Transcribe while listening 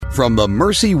from the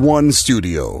Mercy One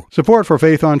studio. Support for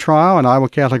Faith on Trial and Iowa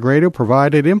Catholic Radio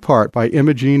provided in part by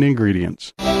Imogene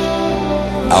Ingredients.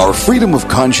 Our freedom of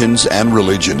conscience and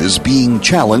religion is being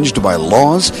challenged by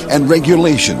laws and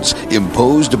regulations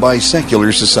imposed by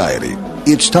secular society.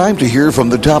 It's time to hear from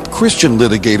the top Christian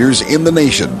litigators in the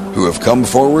nation who have come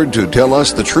forward to tell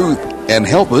us the truth and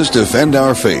help us defend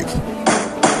our faith.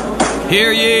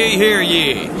 Hear ye, hear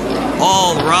ye.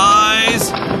 All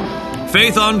rise.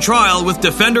 Faith on Trial with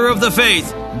Defender of the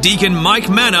Faith, Deacon Mike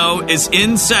Mano, is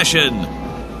in session.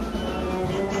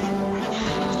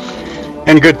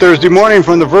 And good Thursday morning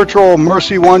from the virtual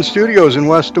Mercy One studios in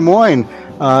West Des Moines.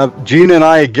 Gina and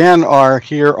I again are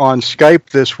here on Skype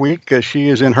this week. She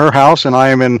is in her house and I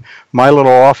am in my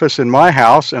little office in my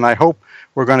house, and I hope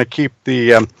we're going to keep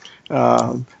the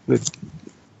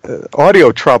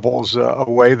audio troubles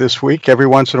away this week. Every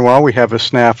once in a while we have a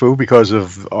snafu because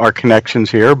of our connections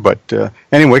here. But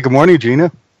anyway, good morning,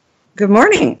 Gina. Good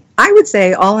morning. I would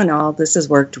say all in all, this has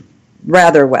worked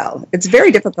rather well. It's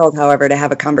very difficult, however, to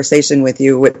have a conversation with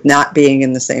you with not being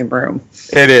in the same room.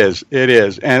 It is.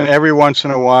 And every once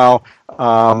in a while,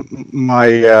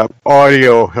 my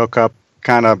audio hookup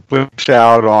kind of blips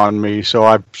out on me, so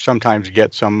I sometimes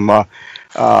get some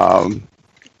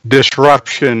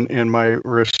disruption in my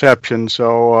reception.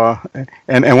 So,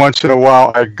 and once in a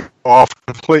while, I go off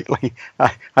completely.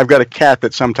 I've got a cat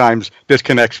that sometimes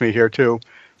disconnects me here, too.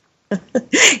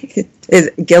 Is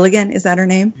Gilligan, is that her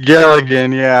name?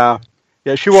 Gilligan, yeah.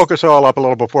 Yeah, she woke us all up a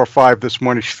little before 5 this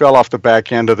morning. She fell off the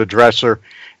back end of the dresser,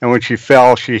 and when she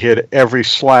fell, she hit every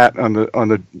slat on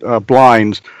the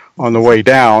blinds on the way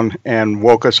down and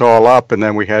woke us all up, and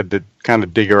then we had to kind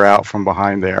of dig her out from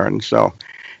behind there. And so,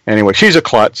 anyway, she's a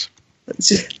klutz.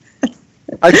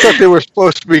 I thought they were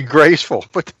supposed to be graceful,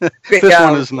 but this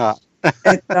one is not.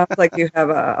 It sounds like you have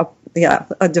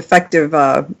a defective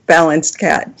balanced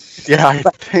cat. Yeah, I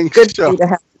think good so. Good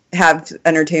to have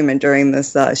entertainment during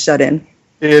this shut-in.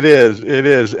 It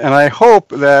is, and I hope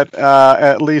that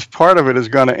at least part of it is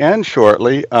going to end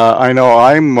shortly. I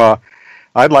know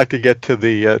I'd like to get to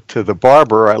the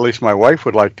barber. At least my wife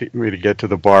would like me to get to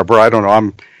the barber. I don't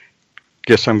know.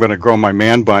 Guess I'm going to grow my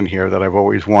man bun here that I've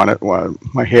always wanted. Well,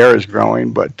 my hair is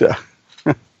growing, but.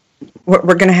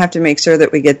 We're going to have to make sure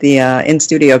that we get the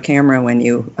in-studio camera when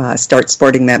you start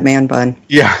sporting that man bun.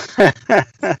 Yeah.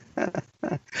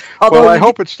 Well, I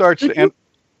hope it starts to end.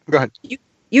 Go ahead.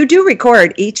 You do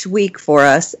record each week for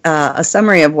us a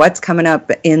summary of what's coming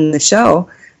up in the show,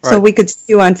 so we could see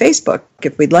you on Facebook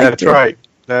if we'd like to.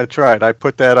 That's right. I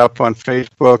put that up on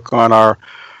Facebook, on our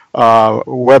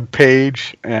web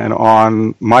page, and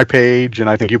on my page, and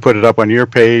I think you put it up on your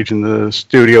page, and the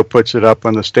studio puts it up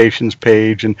on the station's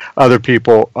page, and other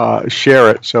people share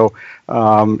it. So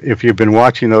if you've been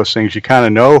watching those things, you kind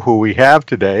of know who we have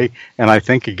today, and I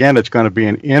think, again, it's going to be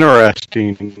an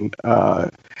interesting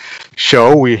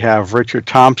show. We have Richard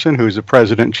Thompson, who's the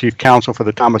President and Chief Counsel for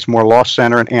the Thomas More Law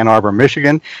Center in Ann Arbor,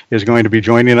 Michigan, is going to be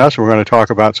joining us. We're going to talk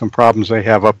about some problems they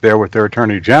have up there with their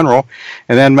Attorney General.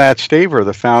 And then Matt Staver,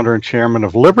 the founder and chairman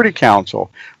of Liberty Counsel,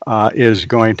 is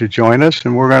going to join us,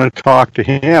 and we're going to talk to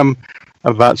him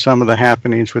about some of the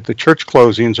happenings with the church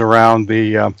closings around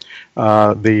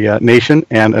the nation,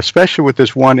 and especially with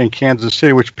this one in Kansas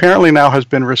City, which apparently now has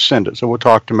been rescinded. So we'll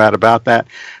talk to Matt about that.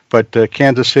 But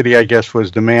Kansas City, I guess,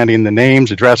 was demanding the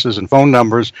names, addresses, and phone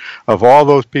numbers of all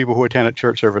those people who attended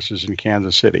church services in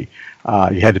Kansas City.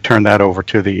 You had to turn that over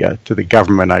to the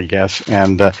government, I guess.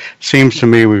 And seems to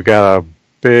me we've got a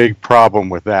big problem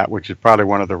with that, which is probably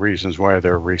one of the reasons why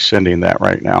they're rescinding that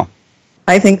right now.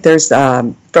 I think there's,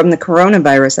 from the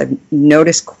coronavirus, I've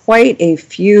noticed quite a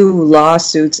few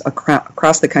lawsuits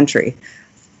across the country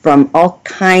from all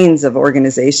kinds of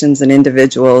organizations and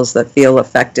individuals that feel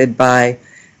affected by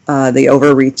the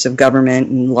overreach of government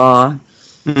and law.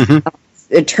 Mm-hmm.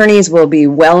 Attorneys will be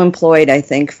well employed, I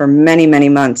think, for many, many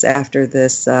months after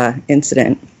this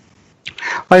incident.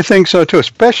 I think so, too.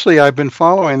 Especially, I've been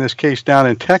following this case down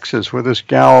in Texas where this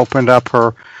gal opened up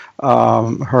her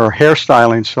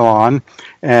hairstyling salon,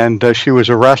 and she was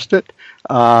arrested.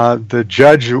 The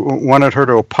judge wanted her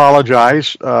to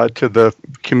apologize to the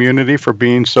community for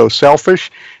being so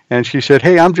selfish, and she said,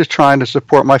 "Hey, I'm just trying to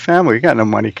support my family. We got no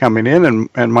money coming in,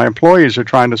 and my employees are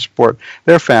trying to support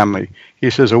their family." He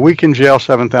says, "A week in jail,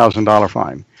 $7,000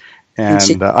 fine." And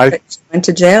she went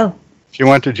to jail. She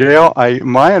went to jail.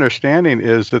 My understanding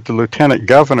is that the lieutenant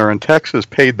governor in Texas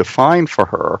paid the fine for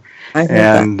her,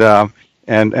 and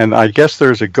And I guess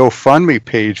there's a GoFundMe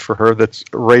page for her that's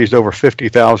raised over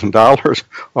 $50,000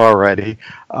 already.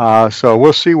 So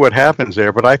we'll see what happens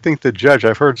there. But I think the judge,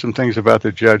 I've heard some things about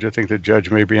the judge. I think the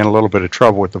judge may be in a little bit of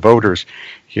trouble with the voters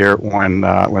here when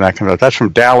that comes out. That's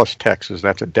from Dallas, Texas.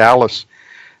 That's a Dallas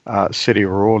city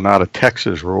rule, not a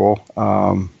Texas rule.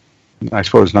 I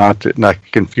suppose not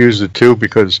confuse the two,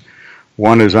 because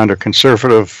one is under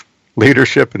conservative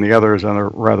leadership and the other is under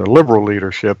rather liberal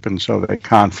leadership, and so they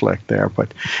conflict there.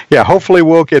 But yeah, hopefully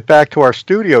we'll get back to our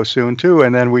studio soon too,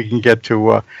 and then we can get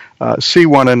to see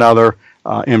one another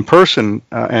in person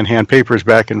and hand papers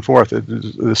back and forth. The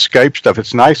Skype stuff,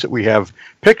 it's nice that we have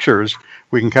pictures,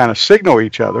 we can kind of signal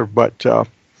each other, but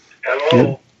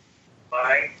hello.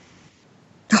 Hi.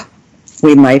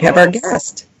 We might have our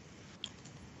guest.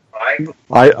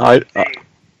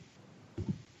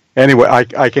 Anyway,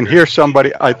 I can hear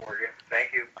somebody.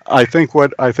 Thank you. I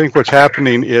think what's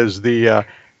happening is the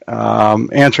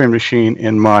answering machine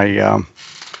in my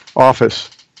office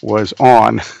was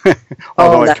on,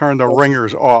 although I turned the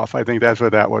ringers off. I think that's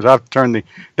what that was.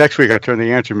 Next week I turn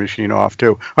the answering machine off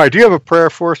too. All right, do you have a prayer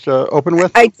for us to open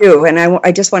with? I do, and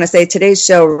I just want to say today's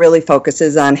show really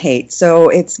focuses on hate, so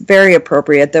it's very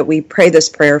appropriate that we pray this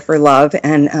prayer for love,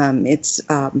 and it's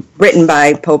written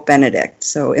by Pope Benedict.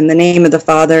 So in the name of the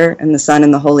Father, and the Son,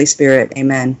 and the Holy Spirit,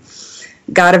 amen.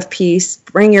 God of peace,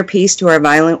 bring your peace to our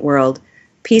violent world,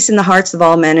 peace in the hearts of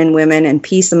all men and women, and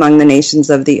peace among the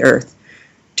nations of the earth.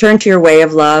 Turn to your way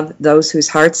of love those whose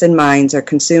hearts and minds are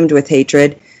consumed with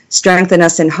hatred. Strengthen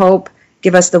us in hope.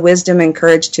 Give us the wisdom and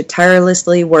courage to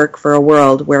tirelessly work for a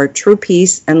world where true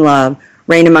peace and love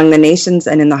reign among the nations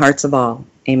and in the hearts of all.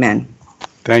 Amen.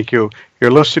 Thank you.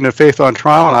 You're listening to Faith on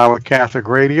Trial on Iowa Catholic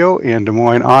Radio in Des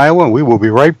Moines, Iowa. We will be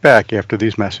right back after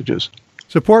these messages.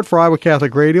 Support for Iowa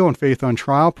Catholic Radio and Faith on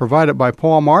Trial provided by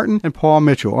Paul Martin and Paul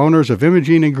Mitchell, owners of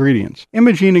Imogene Ingredients.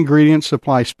 Imogene Ingredients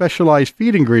supply specialized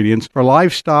feed ingredients for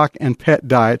livestock and pet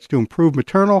diets to improve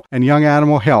maternal and young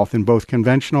animal health in both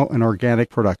conventional and organic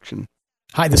production.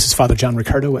 Hi, this is Father John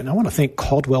Ricardo, and I want to thank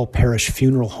Caldwell Parish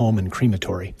Funeral Home and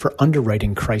Crematory for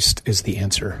underwriting Christ is the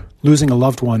Answer. Losing a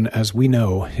loved one, as we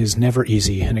know, is never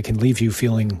easy, and it can leave you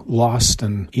feeling lost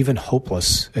and even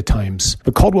hopeless at times.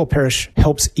 But Caldwell Parish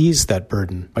helps ease that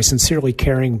burden by sincerely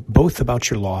caring both about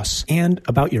your loss and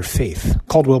about your faith.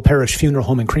 Caldwell Parish Funeral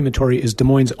Home and Crematory is Des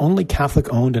Moines' only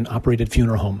Catholic-owned and operated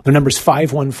funeral home. Their number is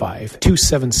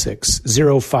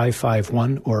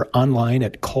 515-276-0551 or online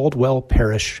at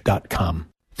caldwellparish.com.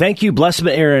 Thank you,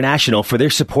 Blessman International, for their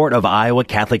support of Iowa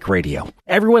Catholic Radio.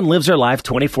 Everyone lives their life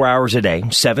 24 hours a day,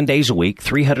 7 days a week,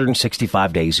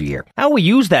 365 days a year. How we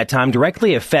use that time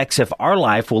directly affects if our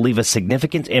life will leave a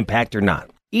significant impact or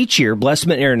not. Each year,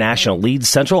 Blessman International leads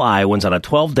Central Iowans on a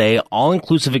 12-day,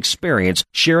 all-inclusive experience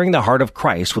sharing the heart of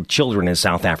Christ with children in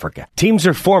South Africa. Teams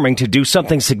are forming to do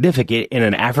something significant in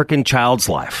an African child's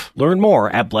life. Learn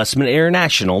more at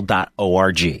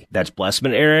blessmaninternational.org. That's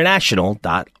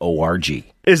blessmaninternational.org.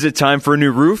 Is it time for a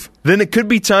new roof? Then it could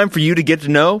be time for you to get to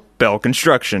know Bell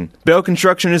Construction. Bell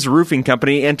Construction is a roofing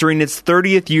company entering its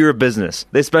 30th year of business.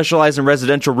 They specialize in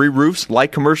residential re-roofs,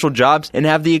 light commercial jobs, and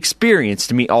have the experience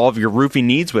to meet all of your roofing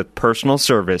needs with personal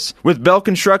service. With Bell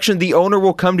Construction, the owner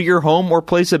will come to your home or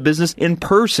place of business in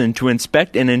person to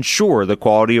inspect and ensure the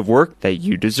quality of work that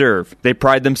you deserve. They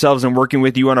pride themselves in working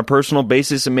with you on a personal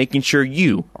basis and making sure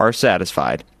you are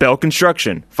satisfied. Bell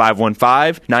Construction,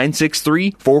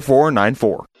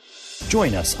 515-963-4494.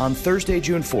 Join us on Thursday,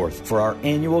 June 4th for our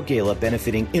annual gala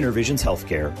benefiting Intervisions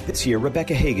Healthcare. This year,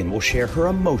 Rebecca Hagan will share her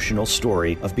emotional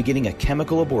story of beginning a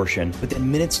chemical abortion, but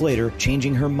then minutes later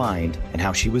changing her mind, and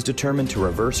how she was determined to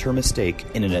reverse her mistake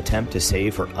in an attempt to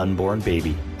save her unborn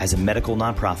baby. As a medical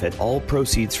nonprofit, all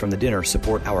proceeds from the dinner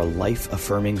support our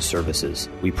life-affirming services.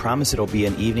 We promise it'll be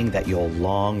an evening that you'll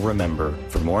long remember.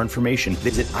 For more information,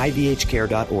 visit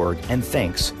ivhcare.org, and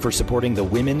thanks for supporting the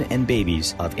women and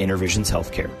babies of Intervisions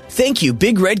Healthcare. Thank you,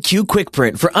 Big Red Q Quick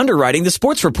Print, for underwriting the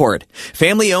Sports Report.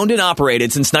 Family owned and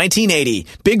operated since 1980,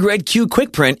 Big Red Q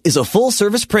Quick Print is a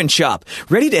full-service print shop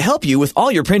ready to help you with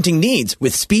all your printing needs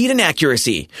with speed and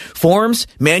accuracy. Forms,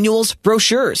 manuals,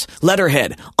 brochures,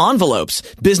 letterhead, envelopes,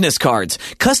 business cards,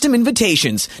 custom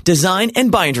invitations, design,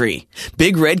 and bindery.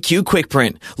 Big Red Q Quick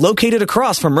Print, located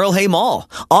across from Merle Hay Mall.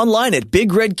 Online at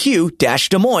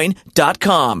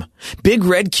bigredq-desmoines.com. Big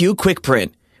Red Q Quick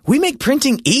Print. We make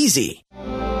printing easy.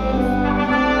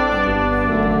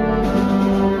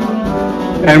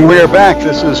 And we are back.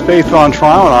 This is Faith on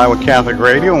Trial on Iowa Catholic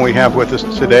Radio, and we have with us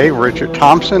today Richard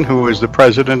Thompson, who is the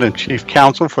President and Chief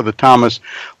Counsel for the Thomas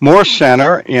More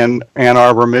Center in Ann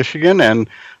Arbor, Michigan, and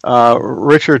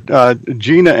Richard,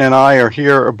 Gina and I are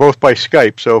here both by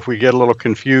Skype, so if we get a little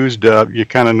confused, you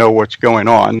kind of know what's going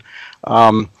on.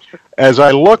 As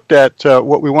I looked at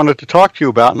what we wanted to talk to you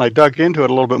about, and I dug into it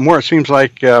a little bit more, it seems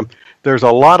like there's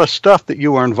a lot of stuff that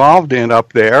you are involved in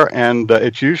up there, and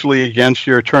it's usually against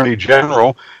your Attorney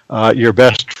General, your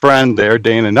best friend there,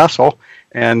 Dana Nessel.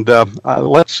 And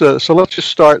let's just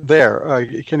start there.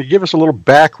 Can you give us a little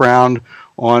background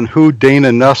on who Dana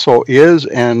Nessel is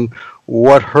and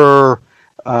what her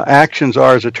actions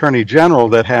are as Attorney General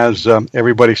that has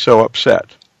everybody so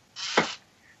upset?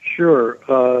 Sure.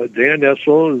 Dana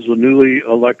Nessel is the newly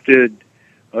elected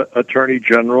Attorney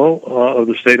General of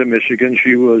the state of Michigan.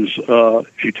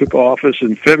 She took office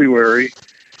in January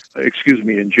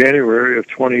of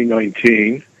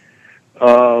 2019.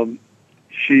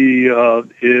 She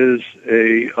is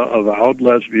a avowed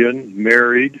lesbian,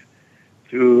 married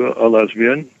to a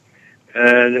lesbian,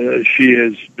 and she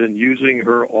has been using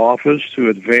her office to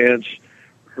advance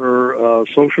her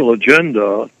social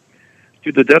agenda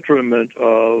to the detriment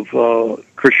of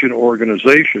Christian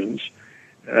organizations.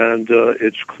 And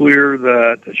it's clear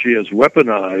that she has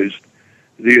weaponized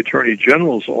the Attorney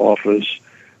General's office,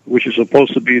 which is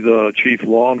supposed to be the chief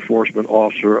law enforcement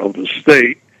officer of the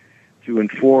state, to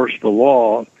enforce the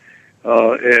law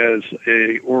as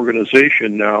a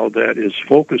organization now that is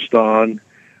focused on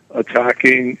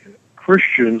attacking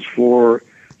Christians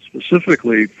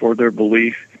specifically for their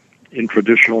belief in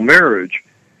traditional marriage.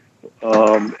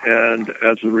 And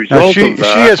as a result of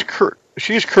that...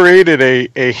 She's created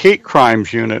a hate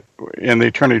crimes unit in the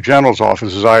Attorney General's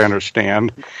office, as I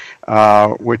understand,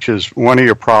 which is one of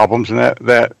your problems. And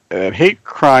that hate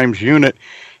crimes unit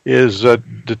is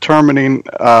determining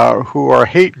who are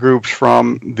hate groups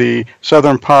from the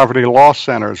Southern Poverty Law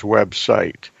Center's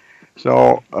website.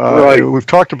 So right. We've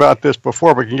talked about this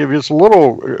before, but can you give us a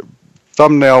little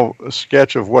thumbnail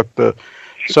sketch of what the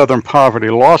Southern Poverty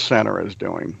Law Center is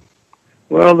doing?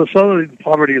 Well, the Southern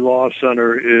Poverty Law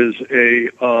Center is a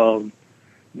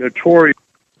notorious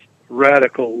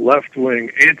radical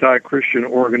left-wing anti-Christian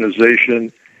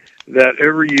organization that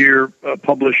every year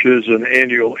publishes an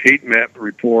annual hate map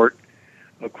report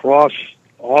across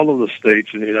all of the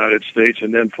states in the United States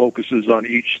and then focuses on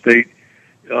each state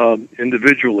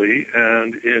individually.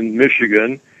 And in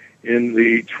Michigan, in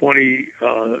the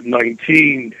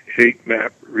 2019 hate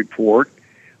map report,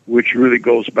 which really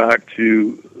goes back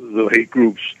to the hate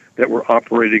groups that were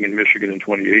operating in Michigan in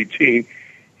 2018,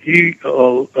 the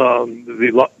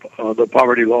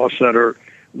Poverty Law Center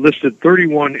listed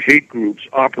 31 hate groups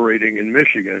operating in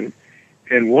Michigan,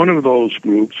 and one of those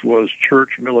groups was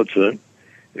Church Militant,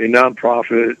 a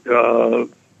nonprofit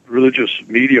religious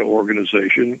media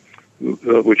organization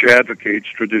which advocates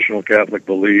traditional Catholic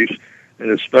beliefs,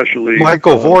 and especially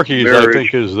Michael Voorhees, I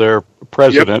think, is their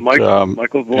president. Yep,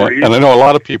 Michael Voorhees. And I know a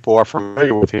lot of people are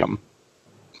familiar with him.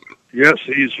 Yes,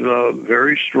 he's a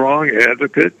very strong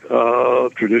advocate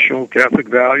of traditional Catholic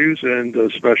values, and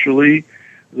especially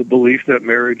the belief that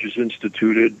marriage is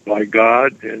instituted by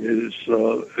God and is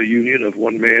a union of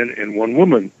one man and one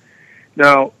woman.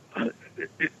 Now,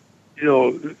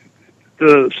 the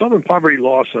Southern Poverty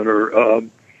Law Center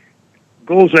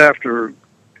goes after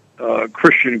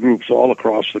Christian groups all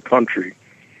across the country.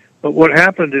 But what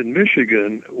happened in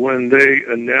Michigan when they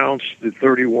announced the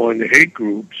 31 hate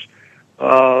groups,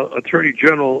 Attorney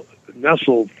General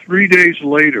Nessel, 3 days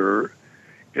later,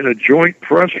 in a joint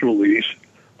press release,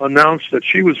 announced that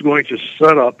she was going to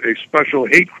set up a special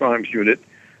hate crimes unit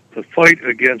to fight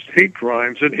against hate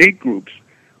crimes and hate groups,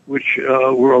 which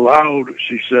were allowed,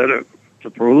 she said, to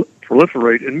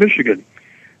proliferate in Michigan.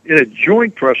 In a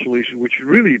joint press release, which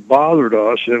really bothered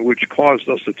us and which caused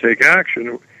us to take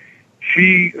action,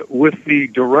 she, with the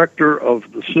director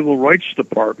of the Civil Rights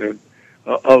Department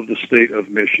of the state of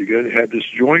Michigan, had this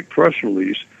joint press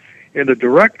release, and the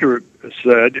director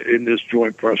said in this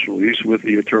joint press release with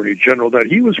the Attorney General that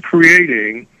he was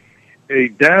creating a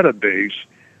database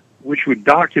which would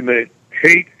document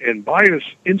hate and bias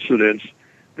incidents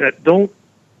that don't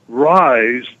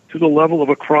rise to the level of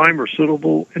a crime or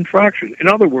civil infraction. In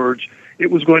other words, it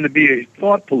was going to be a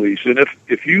thought police, and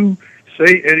if you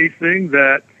say anything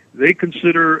that they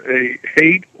consider a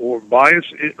hate or bias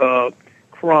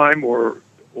crime or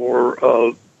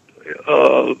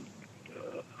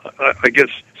I guess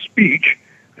speech,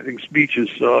 I think speech is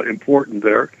important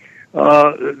there,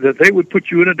 that they would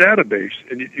put you in a database,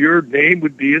 and your name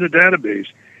would be in a database.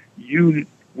 You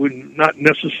would not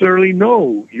necessarily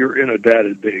know you're in a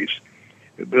database,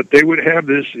 but they would have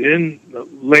this in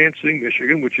Lansing,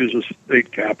 Michigan, which is a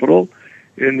state capital,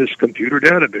 in this computer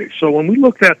database. So when we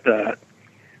looked at that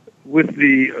with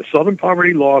the Southern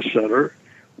Poverty Law Center,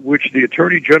 which the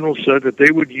Attorney General said that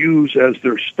they would use as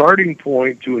their starting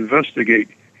point to investigate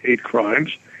hate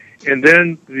crimes. And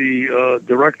then the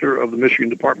director of the Michigan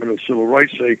Department of Civil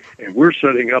Rights say, and we're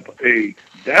setting up a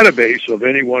database of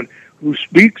anyone who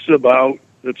speaks about,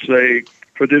 let's say,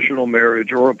 traditional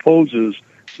marriage or opposes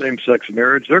same-sex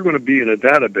marriage. They're going to be in a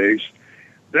database.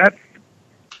 That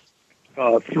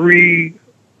three-stage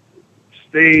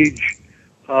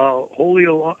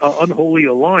unholy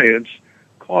alliance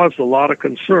caused a lot of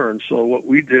concern. So what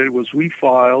we did was we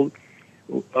filed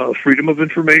a Freedom of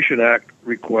Information Act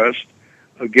request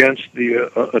against the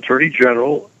Attorney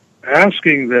General,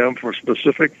 asking them for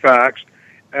specific facts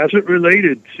as it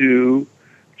related to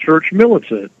Church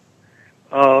Militant,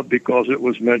 because it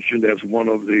was mentioned as one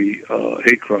of the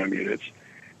hate crime units.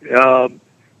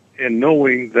 And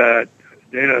knowing that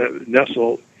Dana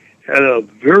Nessel had a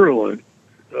virulent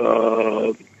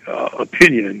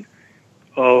opinion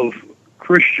of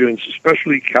Christians,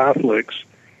 especially Catholics,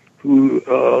 who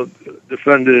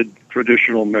defended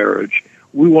traditional marriage,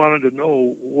 we wanted to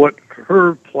know what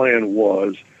her plan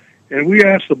was. And we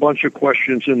asked a bunch of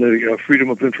questions in the Freedom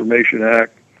of Information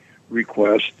Act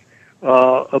request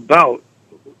about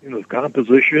the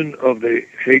composition of the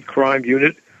hate crime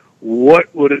unit.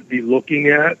 What would it be looking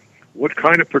at? What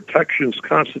kind of protections,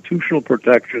 constitutional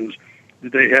protections,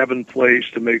 did they have in place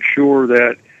to make sure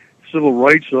that civil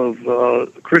rights of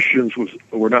Christians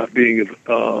were not being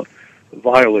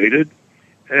violated?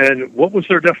 And what was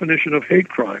their definition of hate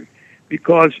crime?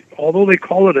 Because although they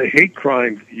call it a hate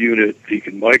crime unit,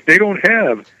 Deacon Mike, we don't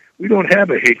have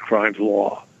a hate crimes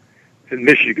law in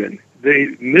Michigan. They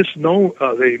misname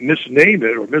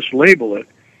it or mislabel it.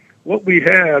 What we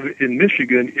have in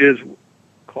Michigan is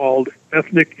called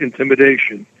ethnic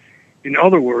intimidation. In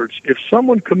other words, if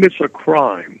someone commits a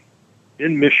crime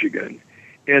in Michigan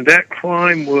and that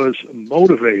crime was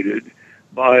motivated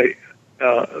by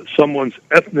someone's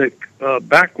ethnic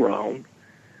background,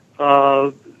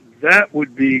 that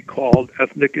would be called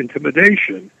ethnic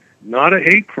intimidation, not a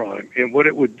hate crime. And what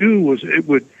it would do was it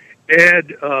would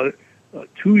add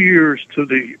 2 years to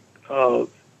the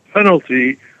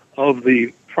penalty of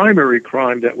the primary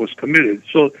crime that was committed.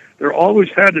 So there always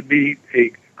had to be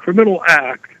a criminal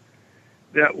act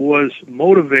that was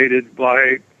motivated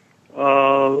by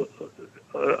an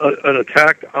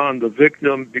attack on the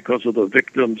victim because of the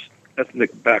victim's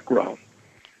ethnic background.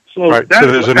 So right. that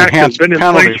so there's an enhanced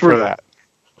penalty for that.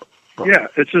 Yeah,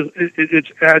 it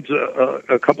adds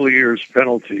a couple of years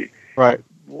penalty. Right.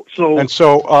 So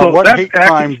what hate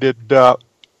crime did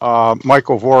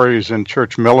Michael Voorhees and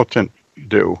Church Militant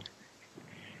do?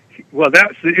 Well,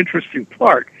 that's the interesting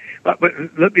part. But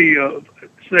let me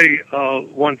say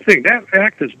one thing. That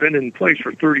act has been in place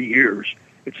for 30 years.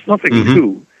 It's nothing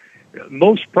new.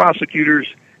 Most prosecutors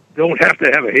don't have to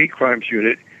have a hate crimes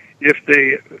unit if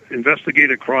they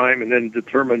investigate a crime and then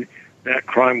determine that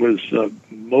crime was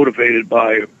motivated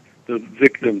by the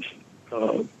victim's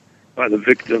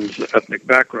ethnic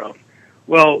background.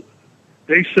 Well,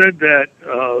 they said that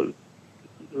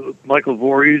Michael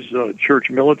Voorhees, Church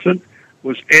Militant,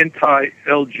 was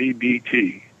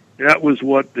anti-LGBT. That was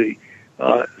what the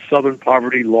Southern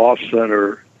Poverty Law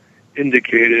Center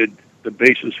indicated the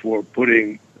basis for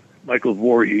putting Michael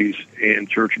Voorhees and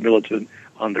Church Militant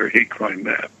on their hate crime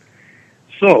map.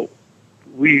 So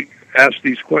we asked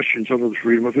these questions under the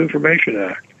Freedom of Information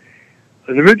Act.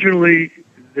 And originally,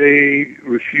 they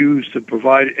refused to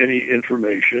provide any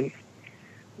information.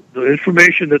 The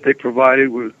information that they provided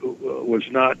was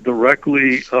not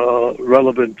directly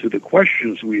relevant to the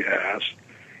questions we asked.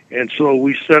 And so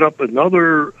we set up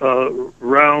another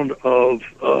round of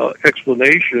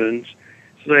explanations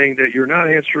saying that you're not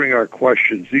answering our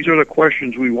questions. These are the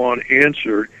questions we want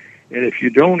answered. And if you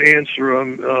don't answer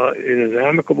them in an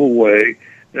amicable way,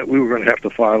 that we were going to have to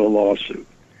file a lawsuit.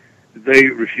 They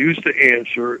refused to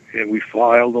answer, and we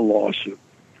filed a lawsuit.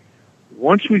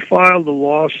 Once we filed the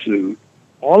lawsuit,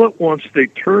 all at once they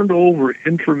turned over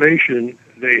information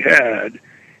they had,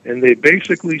 and they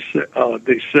basically said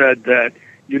that,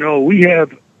 we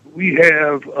have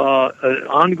an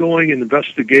ongoing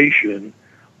investigation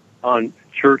on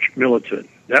Church Militant.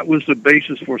 That was the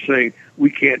basis for saying we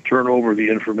can't turn over the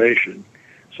information.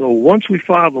 So once we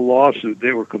filed the lawsuit,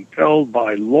 they were compelled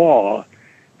by law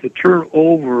to turn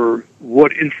over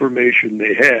what information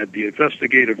they had, the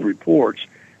investigative reports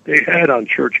they had on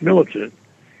Church Militant.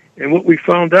 And what we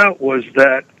found out was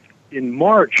that in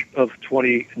March of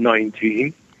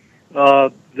 2019,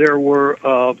 there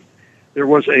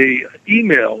was a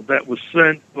email that was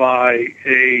sent by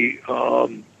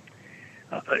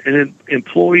an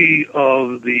employee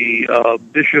of the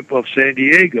Bishop of San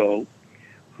Diego,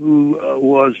 who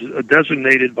was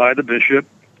designated by the bishop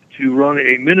to run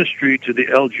a ministry to the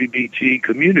LGBT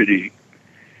community.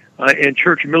 And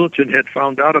Church Militant had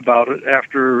found out about it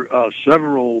after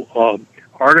several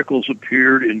articles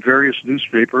appeared in various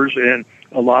newspapers, and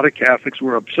a lot of Catholics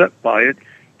were upset by it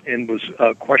and was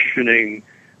questioning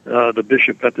the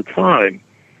bishop at the time.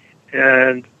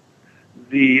 And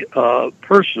the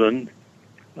person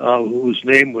whose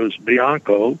name was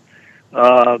Bianco,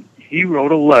 he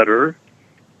wrote a letter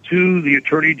to the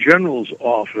Attorney General's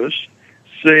office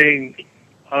saying,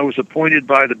 I was appointed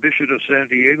by the Bishop of San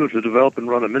Diego to develop and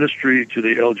run a ministry to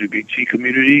the LGBT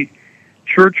community.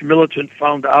 Church Militant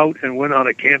found out and went on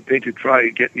a campaign to try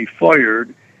to get me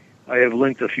fired. I have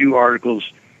linked a few articles,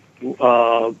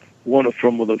 one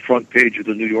from the front page of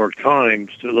the New York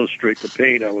Times, to illustrate the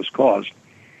pain I was caused.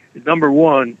 Number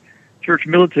one, Church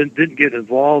Militant didn't get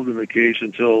involved in the case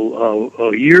until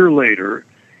a year later,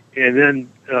 and then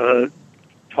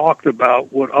talked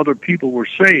about what other people were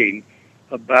saying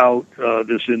about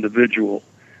this individual,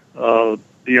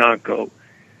 Bianco.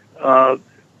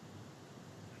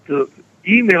 The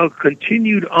email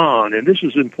continued on, and this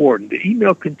is important. The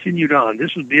email continued on.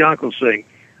 This is Bianco saying,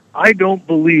 I don't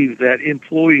believe that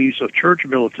employees of Church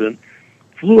Militant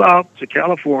flew out to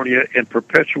California and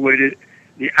perpetuated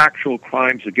the actual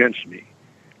crimes against me.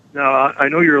 Now, I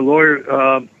know you're a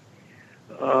lawyer,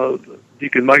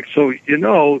 Deacon Mike, so you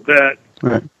know that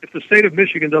right. If the state of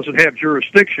Michigan doesn't have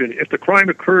jurisdiction, if the crime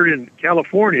occurred in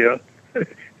California,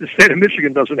 the state of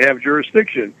Michigan doesn't have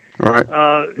jurisdiction. Right.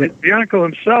 Bianco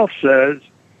himself says,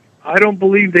 I don't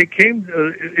believe they came,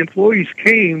 employees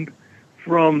came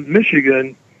from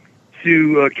Michigan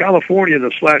to California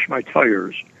to slash my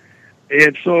tires.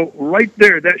 And so right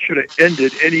there, that should have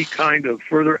ended any kind of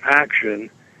further action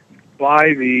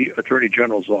by the Attorney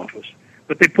General's office.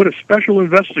 But they put a special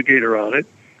investigator on it.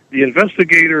 The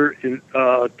investigator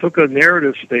took a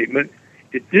narrative statement.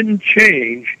 It didn't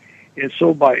change. And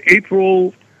so by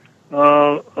April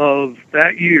of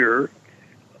that year,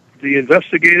 the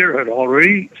investigator had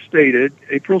already stated,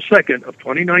 April 2nd of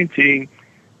 2019,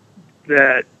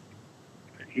 that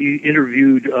he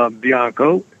interviewed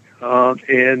Bianco,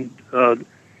 and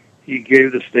he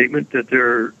gave the statement that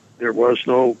there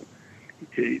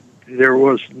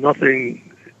was nothing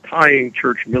tying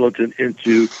Church Militant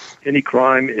into any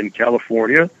crime in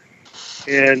California,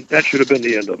 and that should have been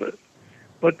the end of it.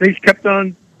 But they kept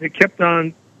on.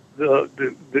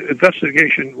 The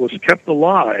investigation was kept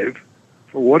alive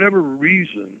for whatever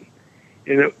reason,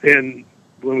 and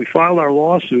when we filed our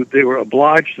lawsuit, they were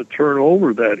obliged to turn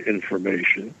over that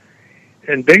information,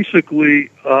 and basically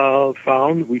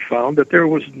we found that there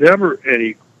was never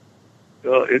any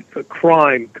a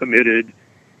crime committed,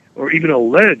 or even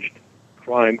alleged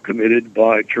crime committed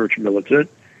by Church Militant.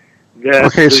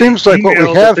 Okay, it seems like what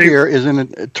we have here is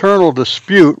an eternal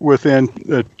dispute within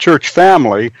the church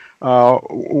family,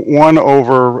 one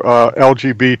over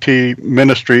LGBT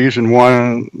ministries, and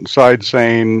one side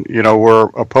saying, we're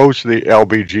opposed to the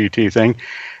LBGT thing.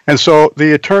 And so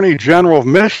the Attorney General of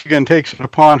Michigan takes it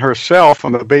upon herself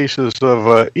on the basis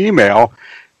of email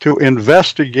to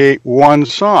investigate one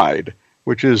side,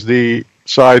 which is the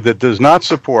side that does not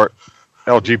support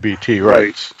LGBT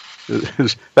rights.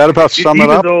 Is that about sum it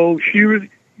up?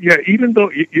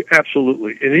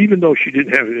 Absolutely. And even though she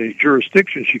didn't have any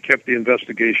jurisdiction, she kept the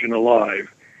investigation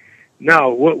alive.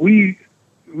 Now, what we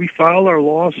filed our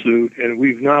lawsuit, and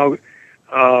we've now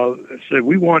said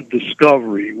we want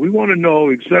discovery. We want to know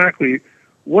exactly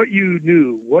what you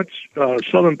knew, what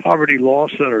Southern Poverty Law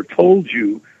Center told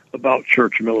you about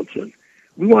Church Militant.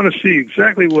 We want to see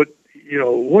exactly what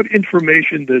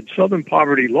information did Southern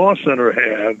Poverty Law Center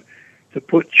have to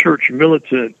put Church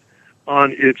Militant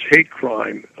on its hate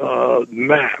crime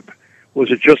map.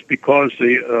 Was it just because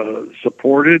they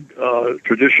supported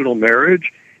traditional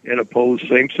marriage and opposed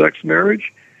same-sex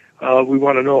marriage? We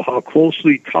want to know how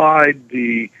closely tied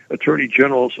the Attorney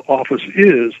General's office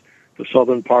is to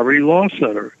Southern Poverty Law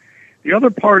Center. The other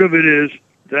part of it is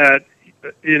that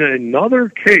in another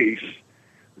case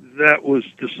that was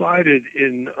decided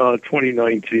in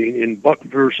 2019 in Buck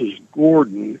versus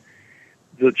Gordon,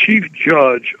 the chief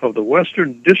judge of the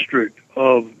Western District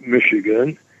of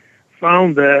Michigan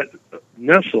found that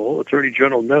Attorney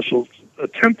General Nessel,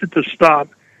 attempted to stop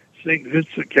St.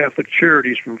 Vincent Catholic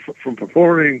Charities from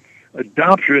performing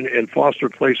adoption and foster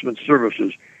placement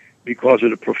services because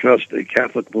it professed a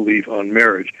Catholic belief on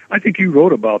marriage. I think you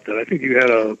wrote about that. I think you had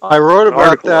I wrote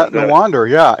about that in the Wander,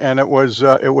 yeah, and it was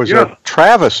a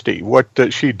travesty. What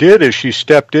she did is she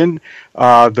stepped in.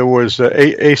 There was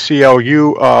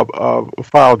ACLU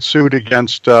filed suit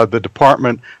against the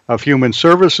Department of Human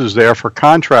Services there for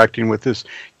contracting with this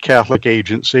Catholic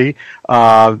agency.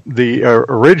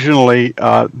 Originally,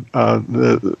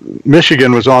 the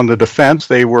Michigan was on the defense.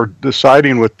 They were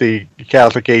deciding with the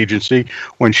Catholic agency.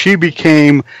 When she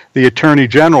became the Attorney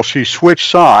General, she switched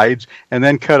sides and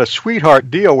then cut a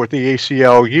sweetheart deal with the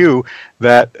ACLU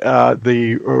that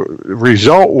the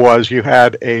result was you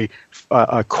had a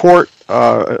court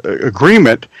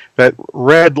agreement that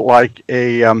read like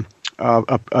a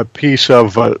piece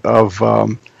of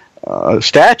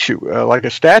statute, like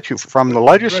a statute from the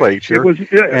legislature,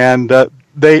 and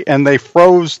they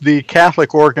froze the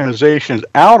Catholic organizations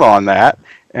out on that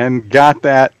and got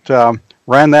that,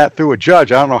 ran that through a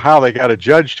judge. I don't know how they got a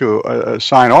judge to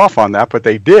sign off on that, but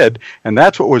they did, and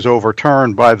that's what was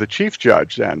overturned by the chief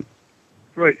judge then.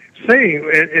 Right. Saying,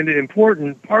 and the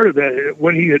important part of that,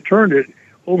 when he had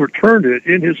overturned it,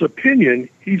 in his opinion,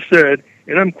 he said,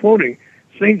 and I'm quoting,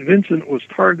 St. Vincent was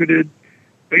targeted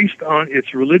based on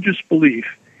its religious belief,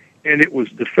 and it was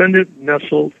defendant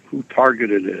Nessel who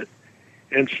targeted it.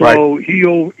 And so he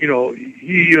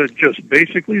just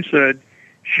basically said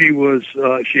she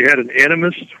had an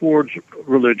animus towards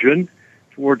religion,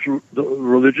 towards the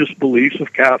religious beliefs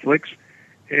of Catholics,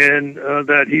 and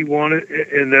that he wanted,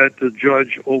 and that the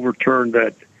judge overturned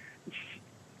that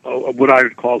what I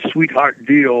would call sweetheart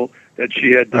deal that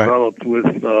she had developed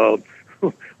with the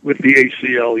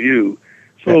ACLU.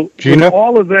 So with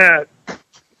all of that,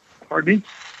 pardon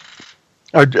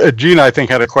me? Gina, I think,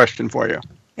 had a question for you.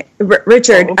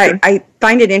 Richard, I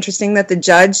find it interesting that the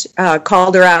judge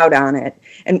called her out on it.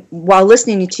 And while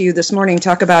listening to you this morning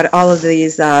talk about all of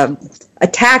these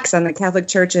attacks on the Catholic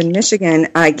Church in Michigan,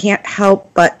 I can't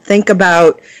help but think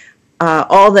about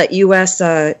all that U.S.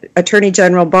 Attorney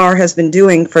General Barr has been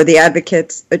doing for the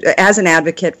advocates, as an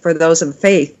advocate for those of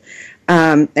faith,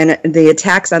 and the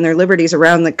attacks on their liberties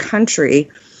around the country.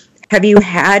 Have you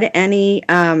had any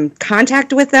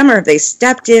contact with them, or have they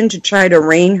stepped in to try to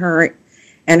rein her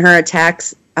and her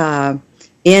attacks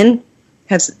in?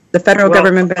 Has the federal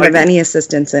government been of any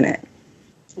assistance in it?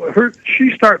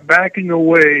 She started backing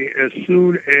away as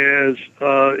soon as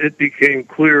it became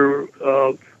clear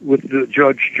with the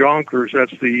Judge Jonkers,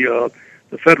 that's the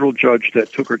federal judge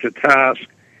that took her to task,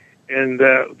 and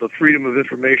that the Freedom of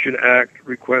Information Act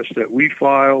request that we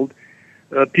filed,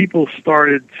 people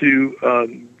started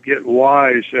to get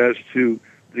wise as to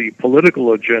the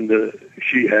political agenda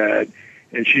she had,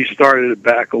 and she started to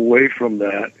back away from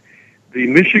that. The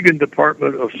Michigan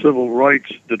Department of Civil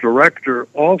Rights, the director,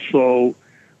 also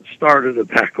started to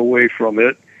back away from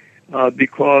it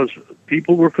because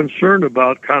people were concerned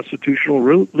about constitutional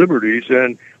liberties,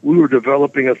 and we were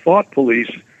developing a thought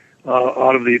police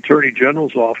out of the Attorney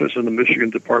General's office and the Michigan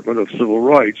Department of Civil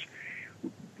Rights.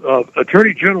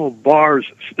 Attorney General Barr's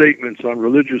statements on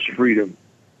religious freedom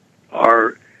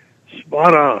are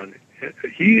spot on.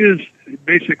 He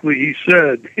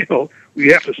said, we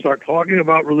have to start talking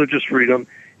about religious freedom.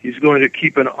 He's going to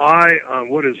keep an eye on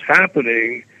what is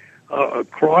happening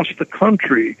across the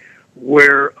country,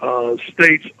 where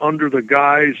states, under the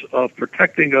guise of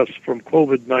protecting us from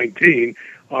COVID-19,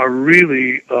 are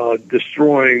really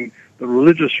destroying the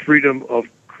religious freedom of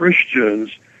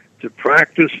Christians to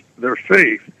practice their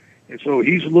faith. And so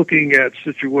he's looking at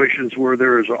situations where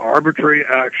there is arbitrary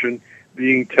action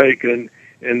being taken,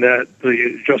 and that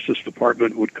the Justice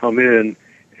Department would come in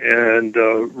and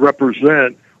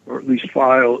represent, or at least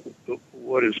file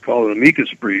what is called an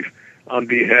amicus brief on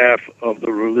behalf of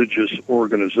the religious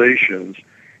organizations.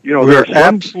 We're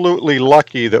absolutely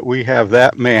lucky that we have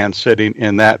that man sitting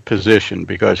in that position,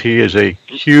 because he is a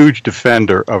huge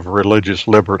defender of religious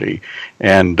liberty.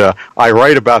 And I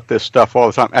write about this stuff all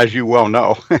the time, as you well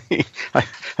know. I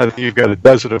think you've got a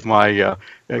dozen of my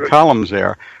columns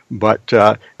there. But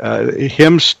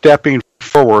him stepping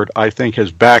forward, I think,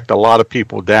 has backed a lot of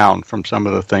people down from some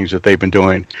of the things that they've been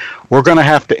doing. We're going to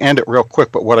have to end it real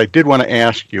quick, but what I did want to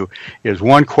ask you is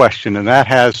one question, and that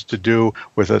has to do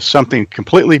with something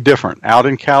completely different. Out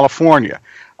in California,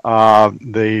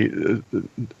 the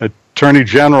Attorney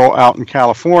General out in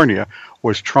California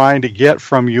was trying to get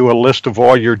from you a list of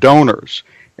all your donors,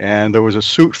 and there was a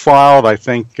suit filed. I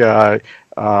think the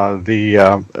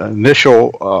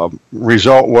initial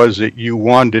result was that you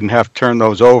won, didn't have to turn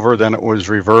those over. Then it was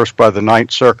reversed by the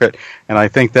Ninth Circuit, and I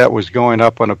think that was going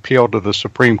up on appeal to the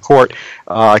Supreme Court.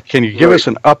 Can you give us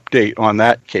an update on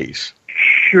that case?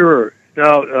 Sure.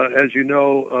 Now, as you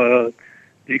know,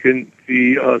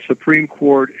 the Supreme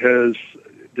Court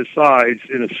decides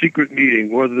in a secret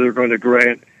meeting whether they're going to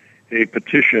grant a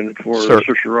petition for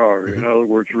certiorari, in other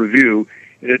words, review,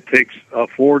 and it takes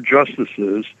 4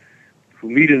 justices who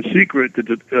meet in secret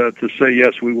to say,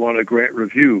 yes, we want to grant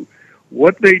review.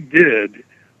 What they did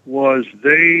was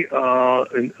they,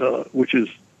 which is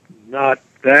not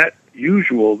that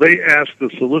usual, they asked the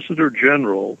Solicitor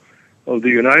General of the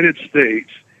United States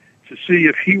to see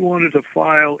if he wanted to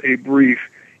file a brief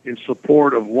in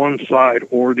support of one side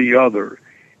or the other.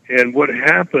 And what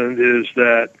happened is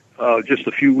that just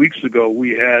a few weeks ago,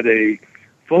 we had a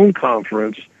phone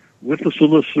conference with the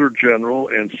Solicitor General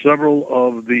and several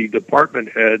of the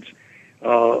department heads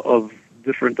of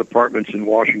different departments in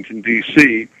Washington,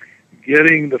 D.C.,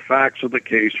 getting the facts of the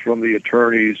case from the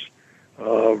attorneys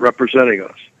representing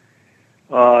us.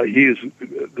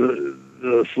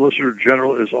 The Solicitor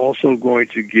General is also going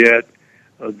to get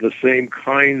the same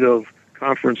kind of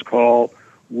conference call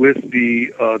with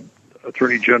the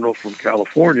Attorney General from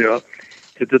California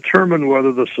to determine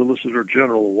whether the Solicitor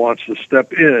General wants to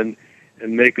step in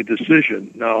and make a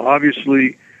decision. Now,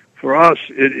 obviously, for us,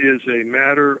 it is a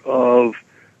matter of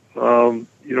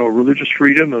religious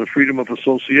freedom and freedom of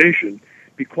association,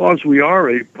 because we are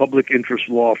a public interest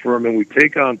law firm and we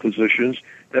take on positions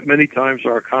that many times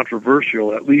are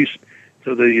controversial, at least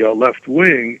to the left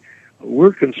wing.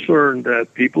 We're concerned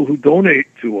that people who donate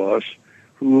to us,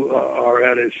 who are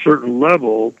at a certain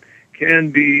level,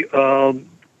 can be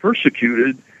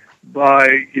persecuted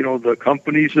by the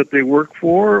companies that they work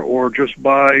for, or just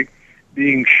by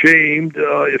being shamed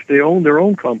if they own their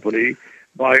own company,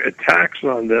 by attacks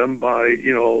on them by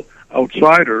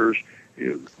outsiders,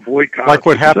 boycotts, like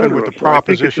what happened with the So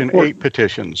Proposition 8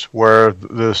 petitions, where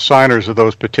the signers of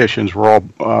those petitions were all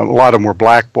a lot of them were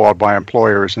blackballed by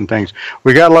employers and things.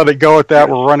 We got to let it go at that. Yes.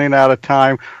 We're running out of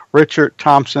time. Richard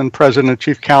Thompson, President and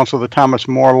Chief Counsel of the Thomas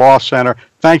More Law Center,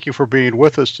 thank you for being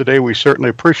with us today. We certainly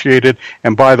appreciate it.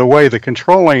 And by the way, the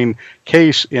controlling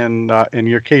case in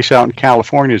your case out in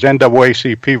California is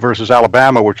NAACP versus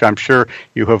Alabama, which I'm sure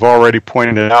you have already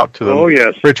pointed out to them. Oh,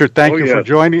 yes. Richard, thank you for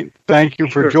joining. Thank you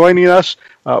for joining us.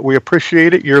 We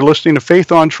appreciate it. You're listening to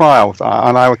Faith on Trial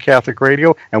on Iowa Catholic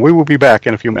Radio, and we will be back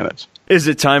in a few minutes. Is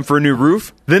it time for a new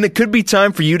roof? Then it could be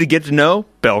time for you to get to know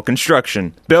Bell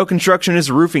Construction. Bell Construction is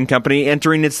a roofing company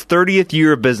entering its 30th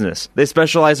year of business. They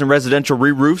specialize in residential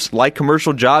re-roofs, light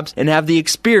commercial jobs, and have the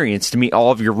experience to meet all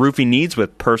of your roofing needs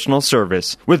with personal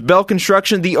service. With Bell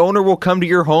Construction, the owner will come to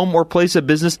your home or place of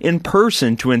business in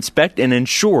person to inspect and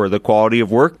ensure the quality of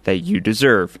work that you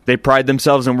deserve. They pride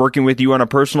themselves in working with you on a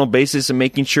personal basis and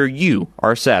making sure you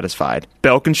are satisfied.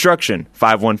 Bell Construction,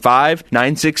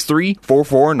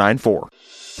 515-963-4494.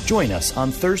 Join us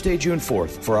on Thursday, June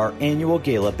 4th for our annual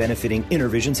gala benefiting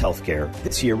Intervisions Healthcare.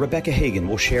 This year, Rebecca Hagan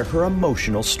will share her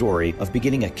emotional story of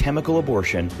beginning a chemical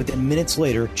abortion, but then minutes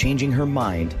later changing her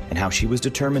mind, and how she was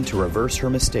determined to reverse her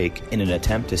mistake in an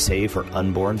attempt to save her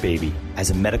unborn baby. As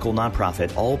a medical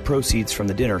nonprofit, all proceeds from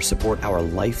the dinner support our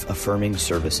life-affirming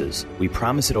services. We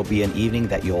promise it'll be an evening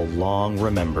that you'll long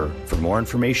remember. For more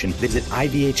information, visit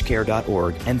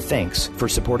ivhcare.org, and thanks for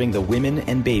supporting the women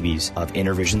and babies of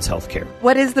Intervisions Healthcare.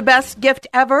 What is the best gift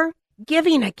ever?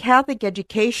 Giving a Catholic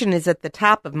education is at the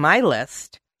top of my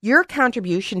list. Your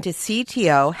contribution to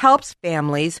CTO helps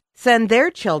families send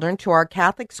their children to our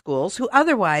Catholic schools who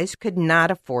otherwise could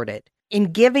not afford it.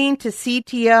 In giving to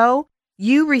CTO,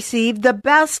 you receive the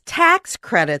best tax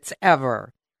credits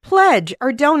ever. Pledge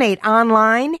or donate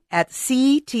online at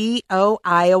ctoiowa.org.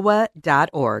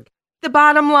 The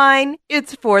bottom line,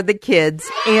 it's for the kids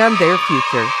and their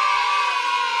future.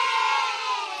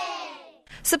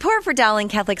 Support for Dowling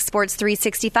Catholic Sports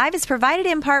 365 is provided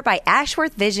in part by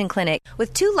Ashworth Vision Clinic,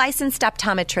 with 2 licensed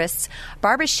optometrists,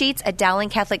 Barbara Sheets, a Dowling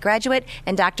Catholic graduate,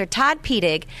 and Dr. Todd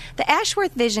Pedig. The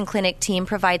Ashworth Vision Clinic team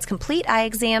provides complete eye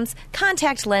exams,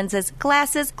 contact lenses,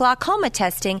 glasses, glaucoma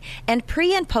testing, and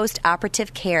pre- and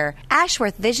post-operative care.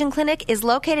 Ashworth Vision Clinic is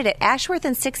located at Ashworth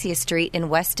and 60th Street in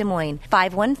West Des Moines,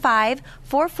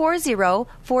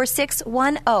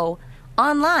 515-440-4610,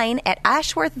 online at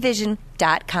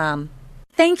ashworthvision.com.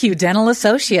 Thank you, Dental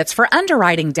Associates, for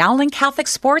underwriting Dowling Catholic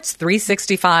Sports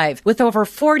 365. With over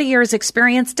 40 years'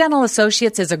 experience, Dental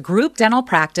Associates is a group dental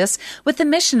practice with the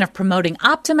mission of promoting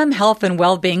optimum health and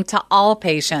well-being to all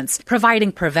patients,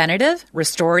 providing preventative,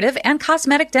 restorative, and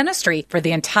cosmetic dentistry for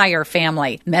the entire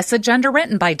family. Message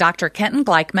underwritten by Dr. Kenton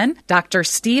Gleichman, Dr.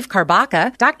 Steve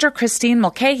Karbaka, Dr. Christine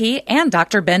Mulcahy, and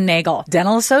Dr. Ben Nagel.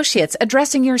 Dental Associates,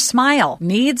 addressing your smile,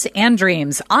 needs, and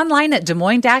dreams. Online at Des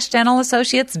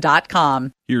Moines-DentalAssociates.com.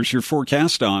 Here's your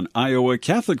forecast on Iowa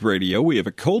Catholic Radio. We have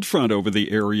a cold front over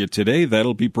the area today.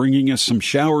 That'll be bringing us some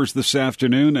showers this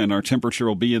afternoon, and our temperature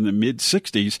will be in the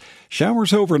mid-60s.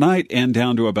 Showers overnight and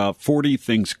down to about 40.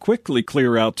 Things quickly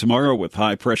clear out tomorrow with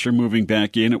high pressure moving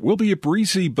back in. It will be a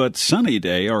breezy but sunny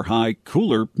day. Our high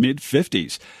cooler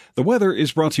mid-50s. The weather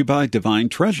is brought to you by Divine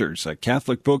Treasures, a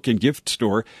Catholic book and gift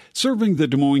store serving the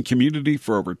Des Moines community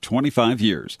for over 25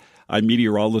 years. I'm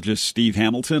meteorologist Steve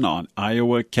Hamilton on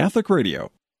Iowa Catholic Radio.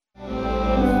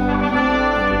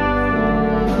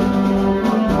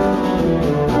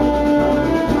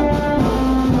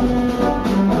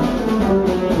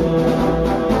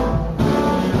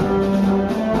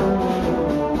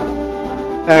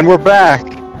 And we're back.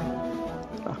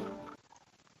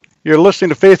 You're listening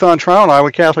to Faith on Trial on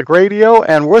Iowa Catholic Radio,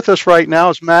 and with us right now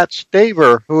is Matt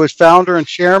Staver, who is founder and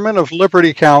chairman of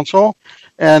Liberty Counsel.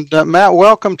 And Matt,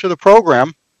 welcome to the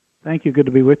program. Thank you. Good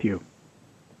to be with you.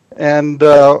 And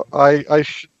I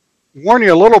should warn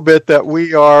you a little bit that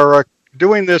we are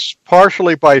doing this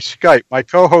partially by Skype. My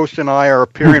co-host and I are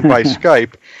appearing by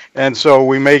Skype, and so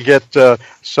we may get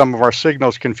some of our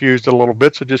signals confused a little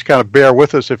bit, so just kind of bear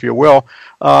with us, if you will.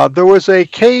 There was a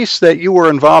case that you were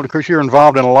involved, because you're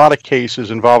involved in a lot of cases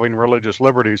involving religious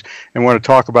liberties, and want to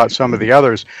talk about some of the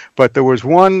others, but there was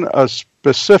one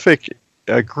specific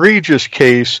egregious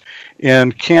case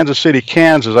in Kansas City,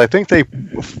 Kansas. I think they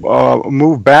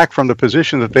moved back from the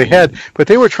position that they had, but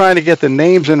they were trying to get the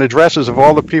names and addresses of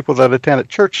all the people that attended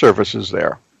church services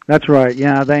there. That's right.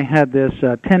 Yeah, they had this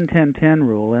 10-10-10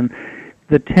 rule, and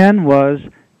the 10 was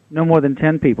no more than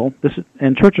 10 people.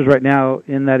 And churches right now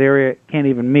in that area can't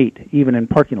even meet, even in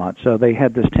parking lots. So they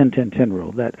had this 10-10-10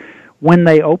 rule that when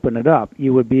they open it up,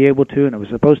 you would be able to, and it was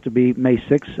supposed to be May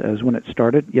 6th as when it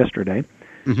started yesterday,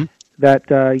 that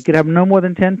you could have no more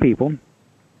than 10 people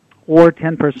or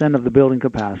 10% of the building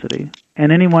capacity.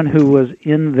 And anyone who was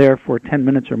in there for 10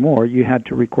 minutes or more, you had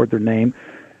to record their name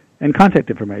and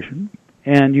contact information.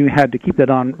 And you had to keep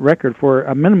that on record for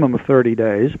a minimum of 30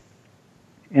 days.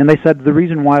 And they said the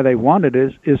reason why they wanted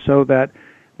it is so that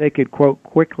they could, quote,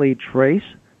 quickly trace,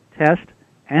 test,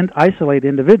 and isolate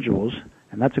individuals.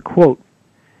 And that's a quote.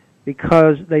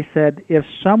 Because they said if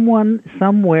someone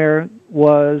somewhere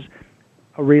was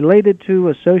related to,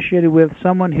 associated with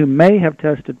someone who may have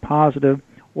tested positive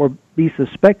or be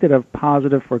suspected of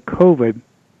positive for COVID,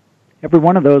 every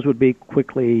one of those would be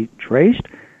quickly traced,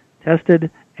 tested,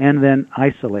 and then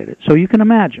isolated. So you can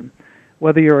imagine,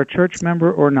 whether you're a church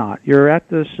member or not, you're at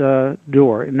this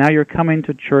door, and now you're coming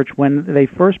to church. When they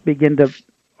first begin to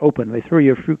open, they throw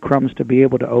you a few crumbs to be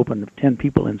able to open, 10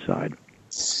 people inside,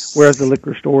 whereas the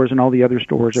liquor stores and all the other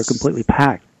stores are completely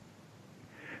packed.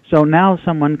 So now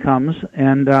someone comes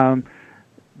and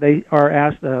they are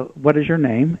asked, what is your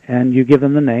name? And you give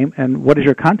them the name. And what is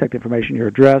your contact information, your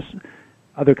address,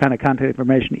 other kind of contact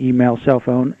information, email, cell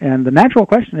phone. And the natural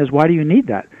question is, why do you need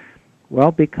that?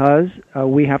 Well, because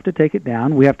we have to take it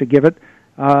down. We have to give it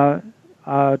to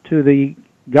the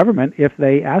government if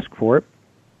they ask for it,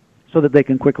 so that they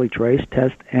can quickly trace,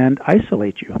 test, and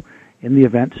isolate you in the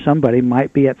event somebody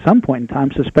might be at some point in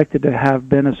time suspected to have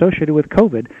been associated with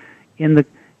COVID in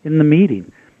the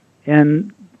meeting.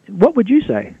 And what would you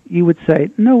say? You would say,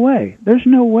 no way. There's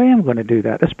no way I'm going to do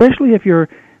that, especially if you're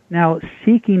now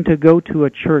seeking to go to a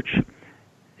church.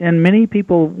 And many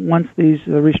people, once these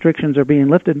restrictions are being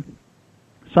lifted,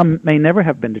 some may never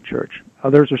have been to church.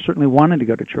 Others are certainly wanting to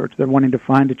go to church. They're wanting to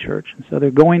find a church. And so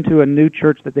they're going to a new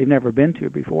church that they've never been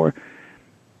to before.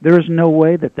 There is no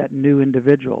way that new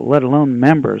individual, let alone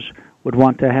members, would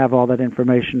want to have all that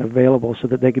information available so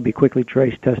that they could be quickly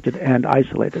traced, tested, and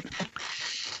isolated.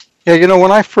 Yeah,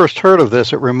 when I first heard of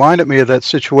this, it reminded me of that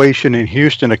situation in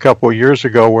Houston a couple of years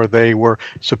ago where they were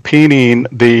subpoenaing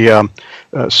the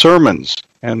sermons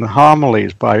and the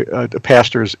homilies by the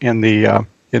pastors in the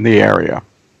area.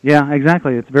 Yeah,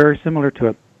 exactly. It's very similar to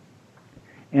it.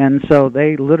 And so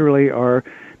they literally are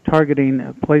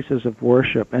targeting places of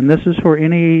worship. And this is for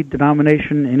any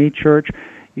denomination, any church.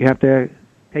 You have to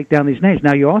take down these names.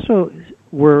 Now, you also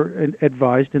were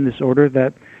advised in this order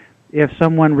that if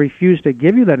someone refused to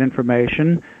give you that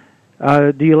information,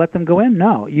 do you let them go in?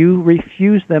 No. You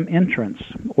refuse them entrance,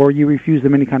 or you refuse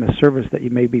them any kind of service that you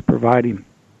may be providing.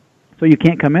 So you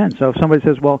can't come in. So if somebody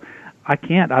says, well, I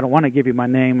don't want to give you my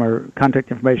name or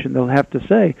contact information, they'll have to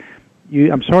say,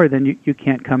 I'm sorry, then you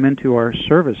can't come into our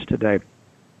service today.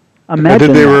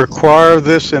 Did they require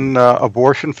this in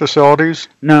abortion facilities?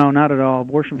 No, not at all.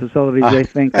 Abortion facilities, they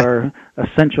think, are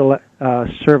essential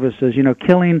services.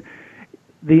 Killing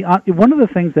one of the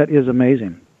things that is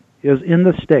amazing is in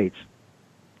the states,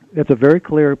 it's a very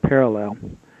clear parallel.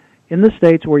 In the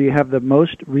states where you have the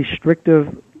most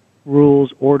restrictive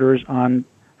rules, orders on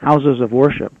houses of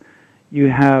worship. You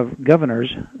have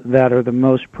governors that are the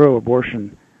most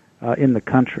pro-abortion in the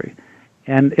country.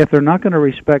 And if they're not going to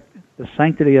respect the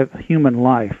sanctity of human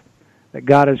life that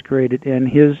God has created in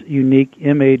His unique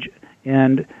image,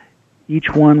 and each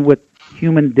one with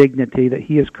human dignity that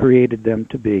He has created them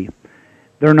to be,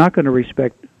 they're not going to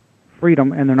respect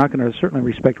freedom, and they're not going to certainly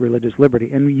respect religious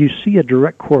liberty. And you see a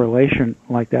direct correlation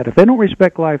like that. If they don't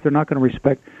respect life, they're not going to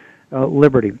respect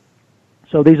liberty.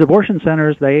 So these abortion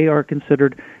centers, they are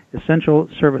considered essential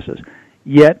services.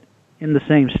 Yet, in the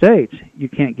same states, you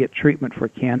can't get treatment for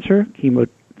cancer,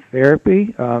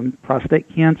 chemotherapy, prostate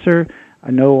cancer. I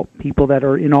know people that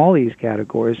are in all these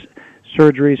categories,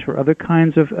 surgeries for other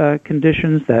kinds of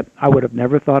conditions that I would have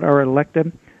never thought are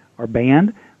elective are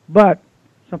banned, but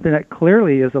something that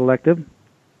clearly is elective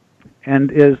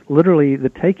and is literally the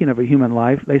taking of a human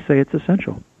life, they say it's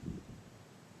essential.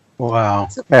 Wow.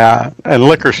 Yeah, and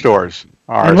liquor stores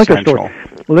are essential.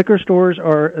 Liquor stores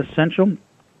are essential.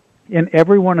 In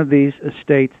every one of these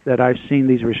states that I've seen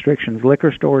these restrictions,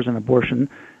 liquor stores and abortion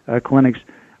clinics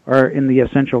are in the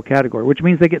essential category, which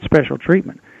means they get special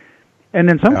treatment. And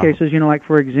in some cases, like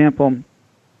for example,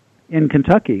 in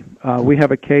Kentucky, we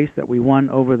have a case that we won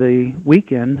over the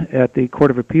weekend at the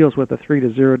Court of Appeals with a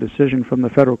 3-0 decision from the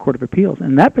Federal Court of Appeals.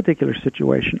 In that particular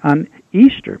situation, on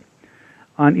Easter,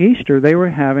 they were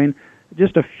having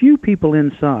just a few people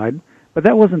inside, but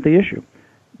that wasn't the issue.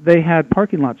 They had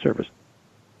parking lot service.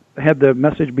 They had the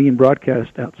message being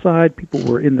broadcast outside. People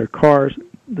were in their cars.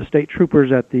 The state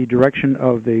troopers, at the direction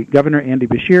of the governor, Andy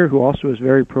Beshear, who also is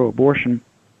very pro-abortion,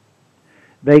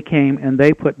 they came and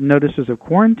they put notices of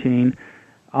quarantine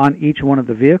on each one of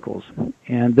the vehicles.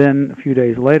 And then a few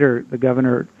days later, the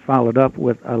governor followed up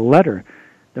with a letter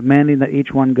demanding that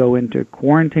each one go into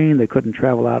quarantine. They couldn't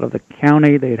travel out of the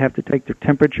county. They'd have to take their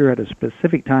temperature at a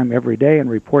specific time every day and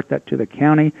report that to the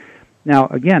county. Now,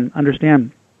 again,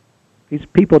 understand, these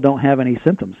people don't have any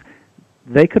symptoms.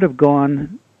 They could have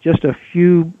gone just a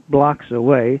few blocks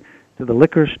away to the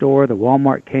liquor store, the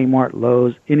Walmart, Kmart,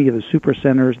 Lowe's, any of the super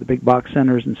centers, the big box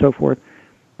centers, and so forth.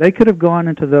 They could have gone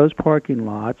into those parking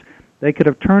lots. They could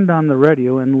have turned on the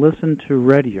radio and listened to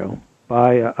radio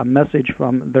by a message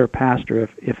from their pastor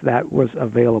if that was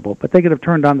available. But they could have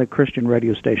turned on the Christian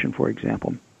radio station, for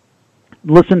example.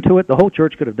 Listened to it. The whole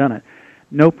church could have done it.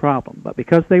 No problem. But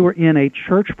because they were in a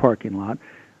church parking lot,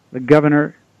 the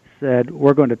governor said,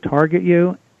 we're going to target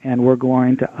you and we're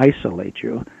going to isolate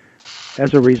you.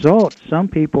 As a result, some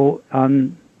people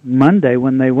on Monday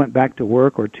when they went back to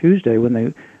work, or Tuesday when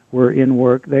they were in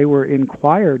work, they were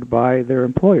inquired by their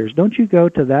employers, don't you go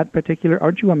to that particular,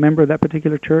 aren't you a member of that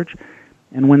particular church?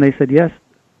 And when they said yes,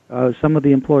 some of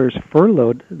the employers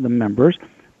furloughed the members,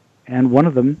 and one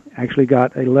of them actually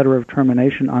got a letter of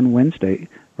termination on Wednesday,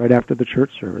 right after the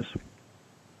church service.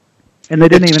 And they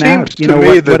didn't even ask. It seems to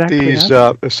me that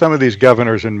these some of these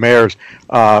governors and mayors,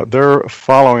 they're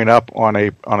following up on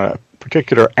a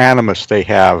particular animus they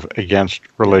have against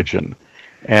religion,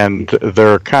 and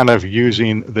they're kind of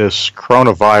using this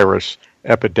coronavirus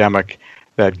epidemic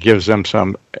that gives them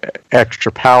some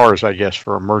extra powers, I guess,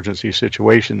 for emergency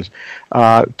situations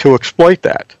to exploit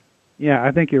that. Yeah,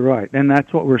 I think you're right, and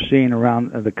that's what we're seeing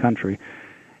around the country.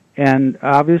 And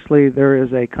obviously there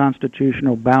is a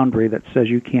constitutional boundary that says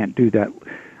you can't do that.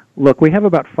 Look, we have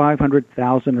about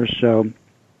 500,000 or so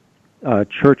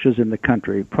churches in the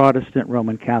country, Protestant,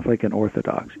 Roman Catholic, and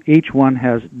Orthodox. Each one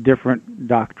has different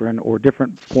doctrine or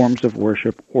different forms of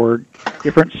worship or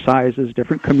different sizes,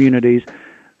 different communities.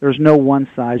 There's no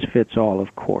one-size-fits-all,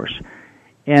 of course.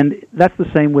 And that's the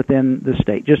same within the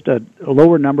state, just a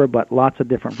lower number but lots of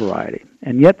different variety.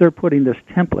 And yet they're putting this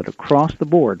template across the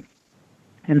board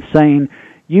and saying,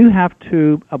 you have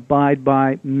to abide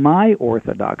by my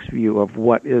orthodox view of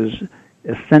what is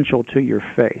essential to your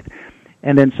faith.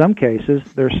 And in some cases,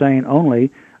 they're saying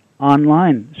only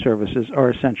online services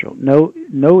are essential. No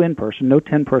in-person, no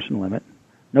 10-person limit,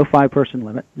 no 5-person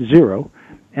limit, 0,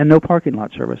 and no parking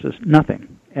lot services,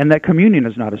 nothing. And that communion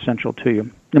is not essential to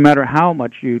you, no matter how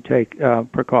much you take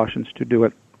precautions to do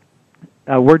it.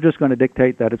 We're just going to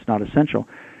dictate that it's not essential.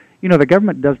 The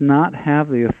government does not have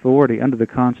the authority under the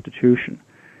Constitution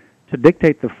to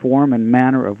dictate the form and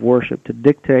manner of worship, to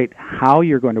dictate how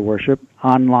you're going to worship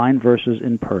online versus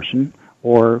in person,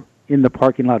 or in the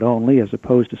parking lot only as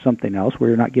opposed to something else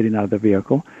where you're not getting out of the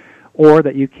vehicle, or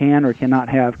that you can or cannot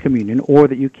have communion, or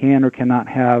that you can or cannot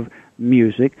have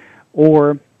music,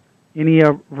 or any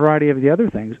variety of the other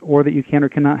things, or that you can or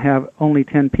cannot have only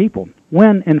 10 people.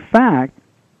 When, in fact,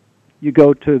 you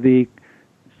go to the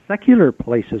secular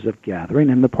places of gathering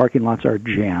and the parking lots are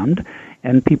jammed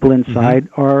and people inside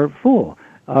are full.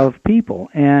 of people.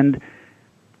 And,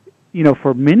 you know,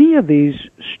 for many of these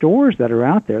stores that are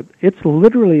out there, it's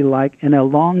literally like an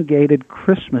elongated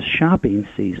Christmas shopping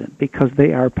season because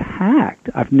they are packed.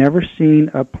 I've never seen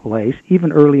a place,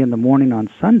 even early in the morning on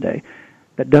Sunday,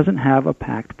 that doesn't have a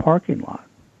packed parking lot.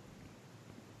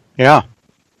 Yeah.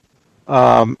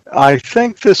 I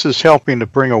think this is helping to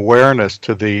bring awareness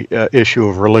to the issue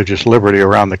of religious liberty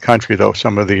around the country, though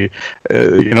some of the,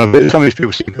 some of these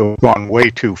people seem to have gone way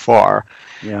too far.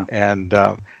 Yeah. And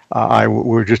we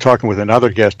were just talking with another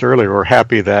guest earlier. We're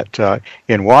happy that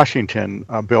in Washington,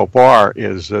 Bill Barr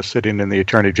is sitting in the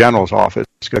Attorney General's office.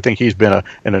 I think he's been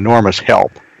an enormous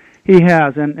help. He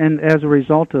has, and as a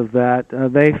result of that,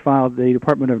 they filed, the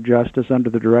Department of Justice, under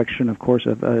the direction, of course,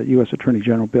 of U.S. Attorney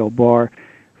General Bill Barr,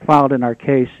 filed in our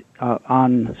case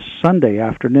on Sunday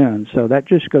afternoon. So that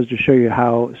just goes to show you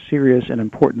how serious and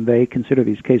important they consider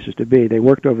these cases to be. They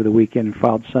worked over the weekend and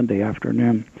filed Sunday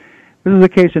afternoon. This is a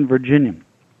case in Virginia,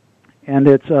 and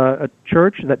it's a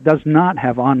church that does not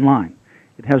have online.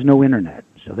 It has no internet,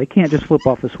 so they can't just flip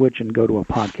off a switch and go to a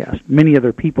podcast. Many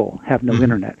other people have no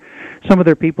internet. Some of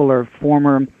their people are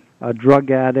former drug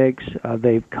addicts.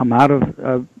 They've come out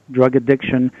of drug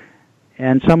addiction,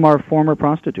 and some are former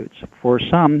prostitutes. For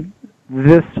some,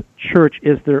 this church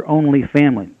is their only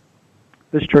family.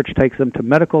 This church takes them to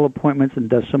medical appointments and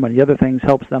does so many other things,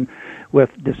 helps them with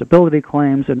disability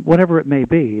claims and whatever it may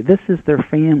be. This is their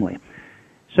family.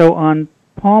 So on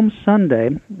Palm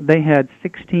Sunday, they had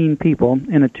 16 people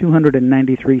in a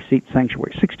 293-seat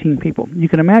sanctuary. 16 people. You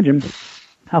can imagine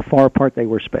how far apart they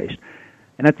were spaced.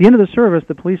 And at the end of the service,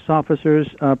 the police officers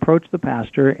approached the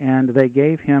pastor, and they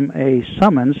gave him a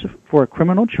summons for a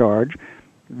criminal charge,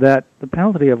 that the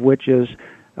penalty of which is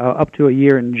up to a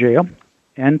year in jail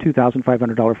and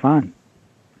 $2,500 fine.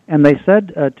 And they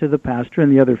said to the pastor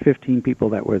and the other 15 people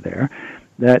that were there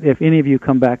that if any of you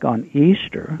come back on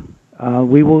Easter,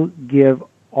 we will give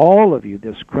all of you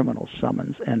this criminal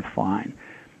summons and fine.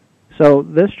 So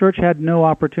this church had no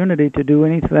opportunity to do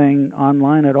anything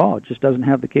online at all. It just doesn't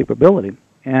have the capability.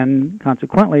 And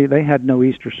consequently, they had no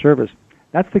Easter service.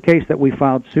 That's the case that we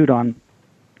filed suit on,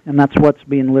 and that's what's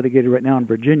being litigated right now in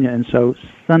Virginia. And so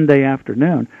Sunday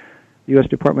afternoon, the U.S.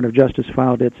 Department of Justice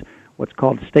filed its what's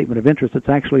called statement of interest. It's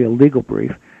actually a legal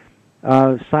brief,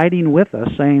 siding with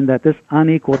us, saying that this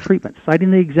unequal treatment,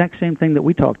 citing the exact same thing that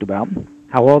we talked about,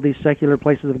 how all these secular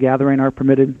places of gathering are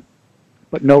permitted,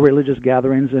 but no religious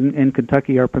gatherings in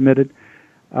Kentucky are permitted.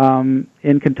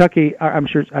 In Kentucky,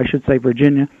 I should say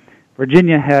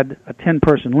Virginia had a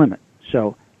 10-person limit.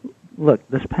 So, look,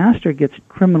 this pastor gets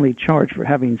criminally charged for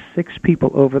having 6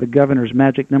 people over the governor's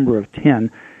magic number of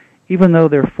 10, even though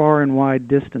they're far and wide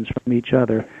distance from each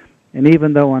other, and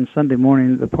even though on Sunday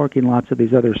morning the parking lots of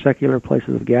these other secular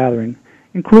places of gathering,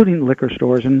 including liquor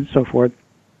stores and so forth,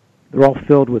 they're all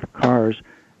filled with cars.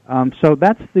 So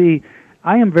that's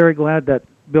I am very glad that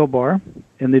Bill Barr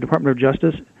in the Department of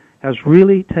Justice has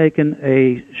really taken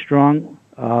a strong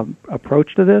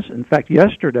approach to this. In fact,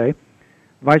 yesterday,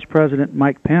 Vice President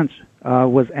Mike Pence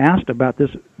was asked about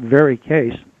this very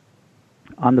case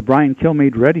on the Brian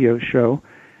Kilmeade radio show,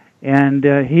 and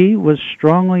he was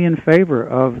strongly in favor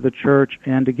of the church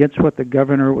and against what the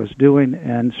governor was doing,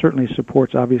 and certainly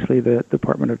supports, obviously, the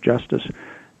Department of Justice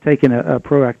taking a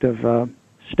proactive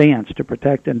stance to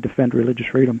protect and defend religious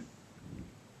freedom.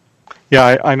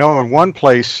 Yeah, I know in one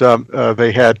place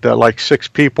they had like 6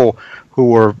 people who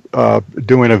were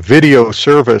doing a video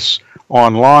service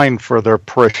online for their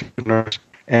parishioners,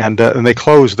 and they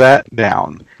closed that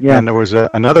down. Yeah. And there was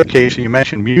another case, and you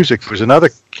mentioned music, there was another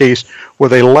case where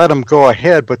they let them go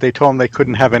ahead, but they told them they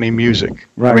couldn't have any music.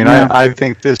 Right. I mean, I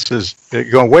think this is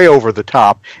going way over the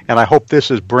top, and I hope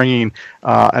this is bringing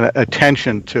an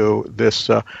attention to this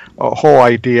whole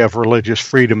idea of religious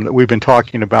freedom that we've been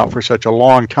talking about for such a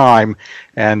long time,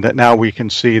 and that now we can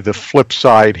see the flip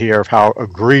side here of how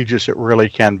egregious it really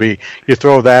can be. You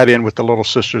throw that in with the Little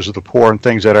Sisters of the Poor and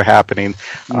things that are happening,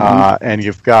 and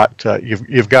you've got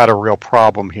a real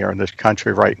problem here in this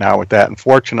country right now with that.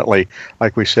 Unfortunately,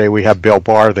 like we say, we have Bill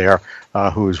Barr there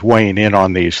who's weighing in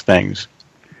on these things.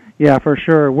 Yeah, for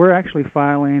sure. We're actually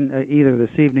filing either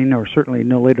this evening or certainly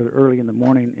no later early in the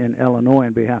morning in Illinois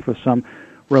on behalf of some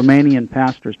Romanian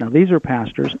pastors. Now, these are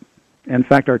pastors. In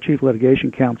fact, our chief litigation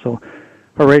counsel,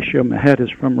 Horatio Mehet, is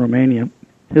from Romania.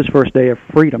 His first day of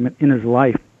freedom in his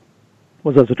life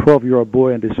was as a 12-year-old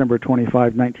boy on December 25,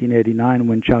 1989,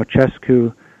 when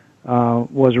Ceausescu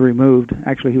was removed.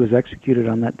 Actually, he was executed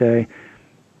on that day.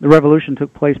 The revolution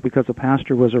took place because a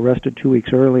pastor was arrested 2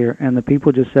 weeks earlier, and the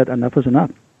people just said enough is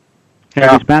enough.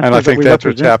 Yeah, and I think that's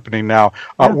what's happening now.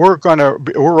 We're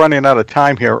running out of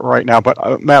time here right now,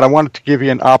 but Matt, I wanted to give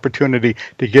you an opportunity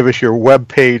to give us your web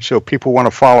page so people want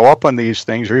to follow up on these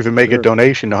things or even make a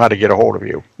donation, know how to get a hold of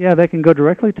you. Yeah, they can go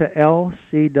directly to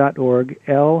lc.org,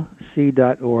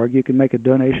 lc.org. You can make a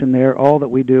donation there. All that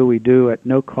we do at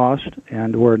no cost,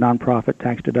 and we're a nonprofit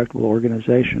tax-deductible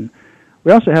organization.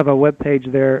 We also have a web page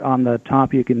there on the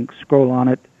top. You can scroll on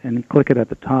it and click it at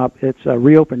the top. It's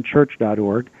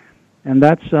reopenchurch.org. And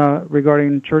that's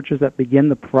regarding churches that begin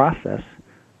the process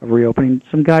of reopening,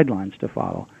 some guidelines to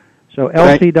follow. So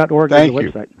lc.org is the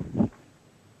website.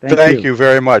 Thank you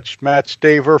very much. Matt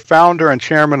Staver, founder and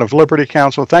chairman of Liberty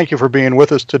Counsel. Thank you for being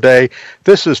with us today.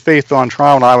 This is Faith on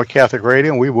Trial on Iowa Catholic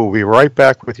Radio, and we will be right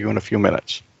back with you in a few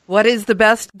minutes. What is the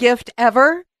best gift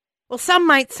ever? Well, some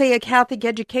might say a Catholic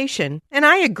education, and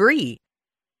I agree.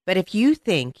 But if you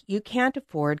think you can't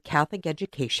afford Catholic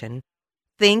education,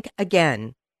 think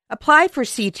again. Apply for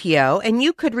CTO, and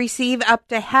you could receive up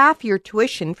to half your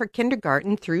tuition for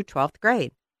kindergarten through 12th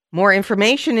grade. More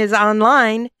information is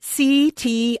online,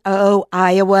 ctoiowa.org.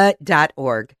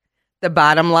 The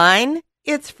bottom line,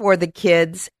 it's for the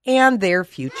kids and their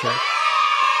future.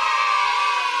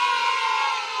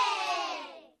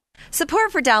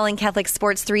 Support for Dowling Catholic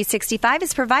Sports 365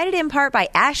 is provided in part by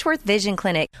Ashworth Vision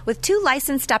Clinic with 2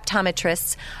 licensed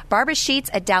optometrists, Barbara Sheets,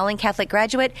 a Dowling Catholic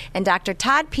graduate, and Dr.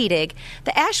 Todd Pedig.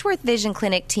 The Ashworth Vision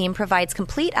Clinic team provides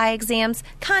complete eye exams,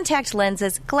 contact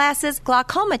lenses, glasses,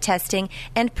 glaucoma testing,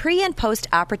 and pre- and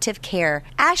post-operative care.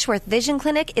 Ashworth Vision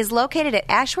Clinic is located at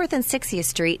Ashworth and 60th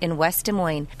Street in West Des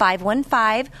Moines,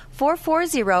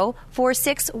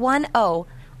 515-440-4610,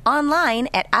 online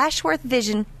at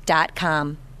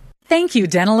ashworthvision.com. Thank you,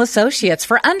 Dental Associates,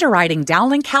 for underwriting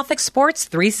Dowling Catholic Sports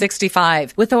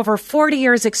 365. With over 40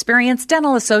 years' experience,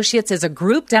 Dental Associates is a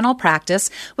group dental practice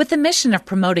with the mission of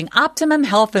promoting optimum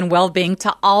health and well-being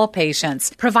to all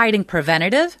patients, providing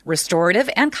preventative, restorative,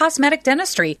 and cosmetic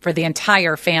dentistry for the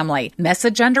entire family.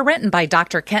 Message underwritten by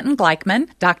Dr. Kenton Gleichman,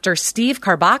 Dr. Steve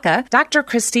Karbaka, Dr.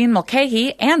 Christine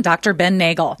Mulcahy, and Dr. Ben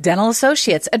Nagel. Dental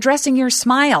Associates, addressing your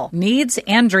smile, needs,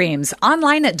 and dreams.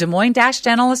 Online at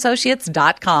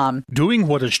DesMoines-DentalAssociates.com. Doing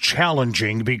what is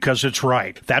challenging because it's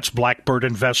right. That's Blackbird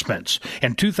Investments.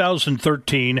 In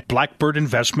 2013, Blackbird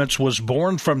Investments was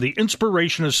born from the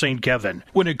inspiration of St. Kevin.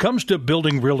 When it comes to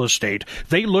building real estate,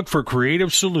 they look for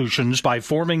creative solutions by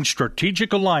forming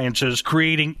strategic alliances,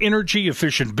 creating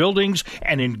energy-efficient buildings,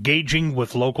 and engaging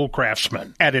with local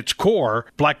craftsmen. At its core,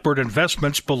 Blackbird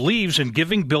Investments believes in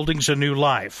giving buildings a new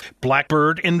life.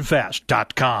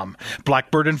 BlackbirdInvest.com.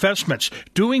 Blackbird Investments,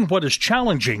 doing what is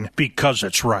challenging because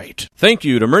it's right. Thank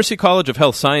you to Mercy College of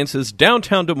Health Sciences,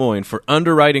 downtown Des Moines, for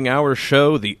underwriting our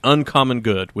show, The Uncommon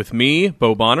Good, with me,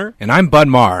 Bo Bonner. And I'm Bud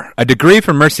Marr. A degree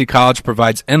from Mercy College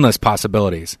provides endless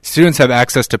possibilities. Students have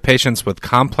access to patients with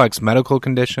complex medical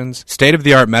conditions,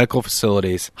 state-of-the-art medical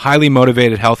facilities, highly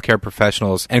motivated healthcare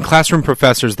professionals, and classroom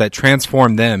professors that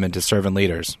transform them into servant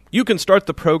leaders. You can start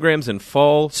the programs in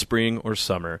fall, spring, or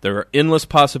summer. There are endless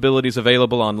possibilities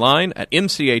available online at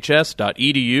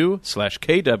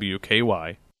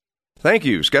mchs.edu/kwky. Thank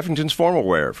you, Skeffington's Formal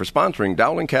Wear, for sponsoring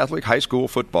Dowling Catholic High School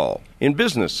football. In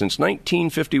business since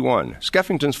 1951,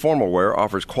 Skeffington's Formal Wear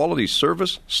offers quality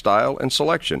service, style, and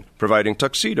selection, providing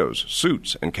tuxedos,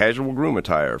 suits, and casual groom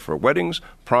attire for weddings,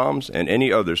 proms, and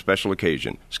any other special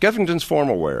occasion. Skeffington's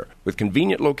Formal Wear, with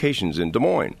convenient locations in Des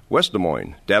Moines, West Des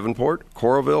Moines, Davenport,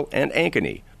 Coralville, and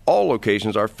Ankeny. All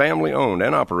locations are family-owned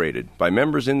and operated by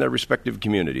members in their respective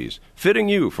communities, fitting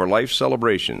you for life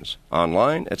celebrations.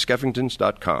 Online at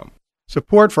skeffingtons.com.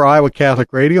 Support for Iowa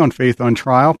Catholic Radio and Faith on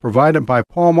Trial provided by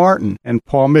Paul Martin and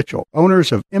Paul Mitchell,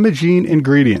 owners of Imogene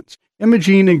Ingredients.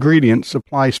 Imogene Ingredients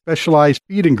supply specialized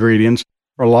feed ingredients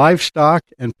for livestock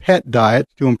and pet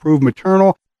diets to improve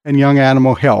maternal and young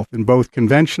animal health in both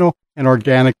conventional and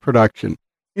organic production.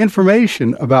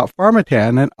 Information about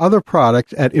Pharmatan and other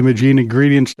products at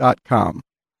ImogeneIngredients.com.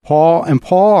 Paul and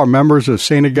Paul are members of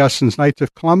St. Augustine's Knights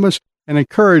of Columbus and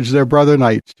encourage their brother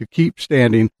knights to keep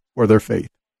standing for their faith.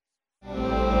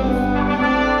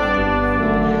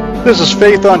 This is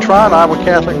Faith on Trial on Iowa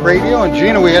Catholic Radio, and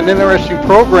Gina, we had an interesting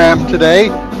program today.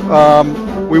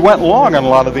 We went long on a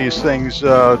lot of these things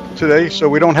today, so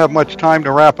we don't have much time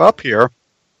to wrap up here.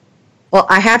 Well,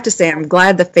 I have to say, I'm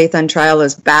glad that Faith on Trial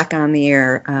is back on the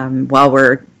air while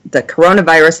the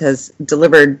coronavirus has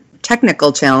delivered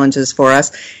technical challenges for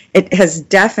us. It has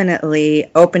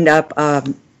definitely opened up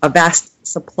a vast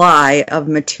supply of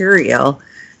material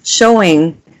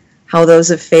showing how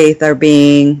those of faith are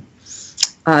being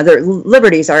their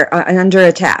liberties are under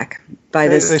attack by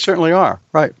this. They certainly are,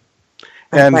 right.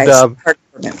 And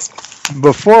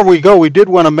Before we go, we did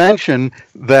want to mention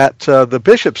that the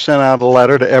bishop sent out a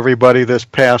letter to everybody this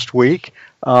past week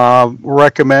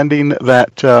recommending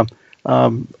that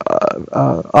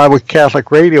Iowa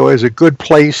Catholic Radio is a good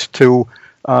place to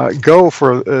go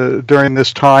for during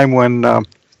this time when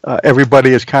everybody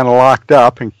is kind of locked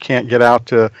up and can't get out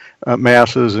to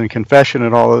masses and confession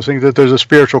and all those things, that there's a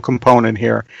spiritual component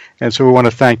here. And so we want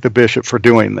to thank the bishop for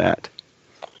doing that.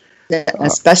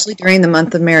 Especially during the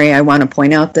month of Mary, I want to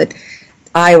point out that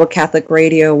Iowa Catholic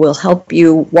Radio will help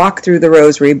you walk through the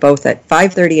rosary both at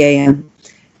 5:30 a.m.,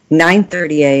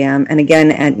 9:30 a.m., and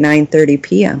again at 9:30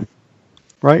 p.m.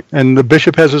 Right, and the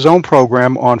bishop has his own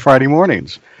program on Friday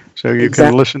mornings, so you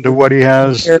can listen to what he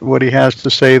has to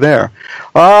say there.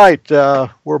 All right,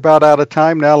 we're about out of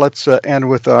time now. Let's end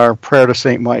with our prayer to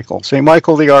St. Michael. St.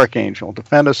 Michael the Archangel,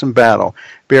 defend us in battle.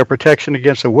 Be our protection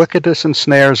against the wickedness and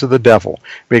snares of the devil.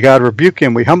 May God rebuke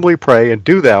him, we humbly pray, and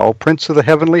do thou, O Prince of the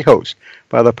heavenly host,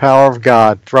 by the power of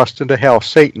God, thrust into hell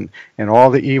Satan and all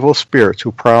the evil spirits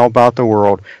who prowl about the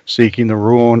world, seeking the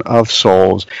ruin of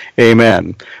souls.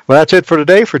 Amen. Well, that's it for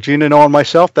today. For Gina, Noah, and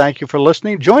myself, thank you for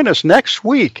listening. Join us next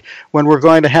week when we're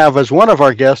going to have as one of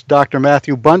our guests Dr.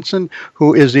 Matthew Bunson,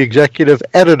 who is the executive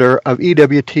editor of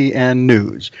EWTN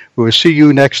News. We will see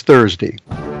you next Thursday.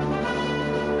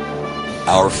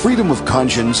 Our freedom of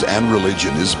conscience and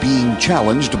religion is being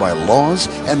challenged by laws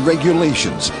and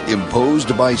regulations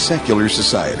imposed by secular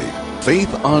society.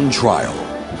 Faith on Trial,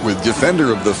 with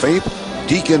Defender of the Faith,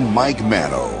 Deacon Mike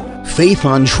Mano. Faith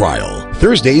on Trial,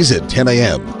 Thursdays at 10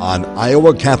 a.m. on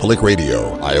Iowa Catholic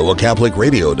Radio,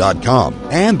 iowacatholicradio.com,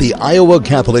 and the Iowa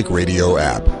Catholic Radio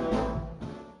app.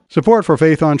 Support for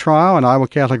Faith on Trial and Iowa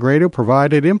Catholic Radio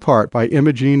provided in part by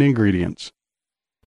Imogene Ingredients.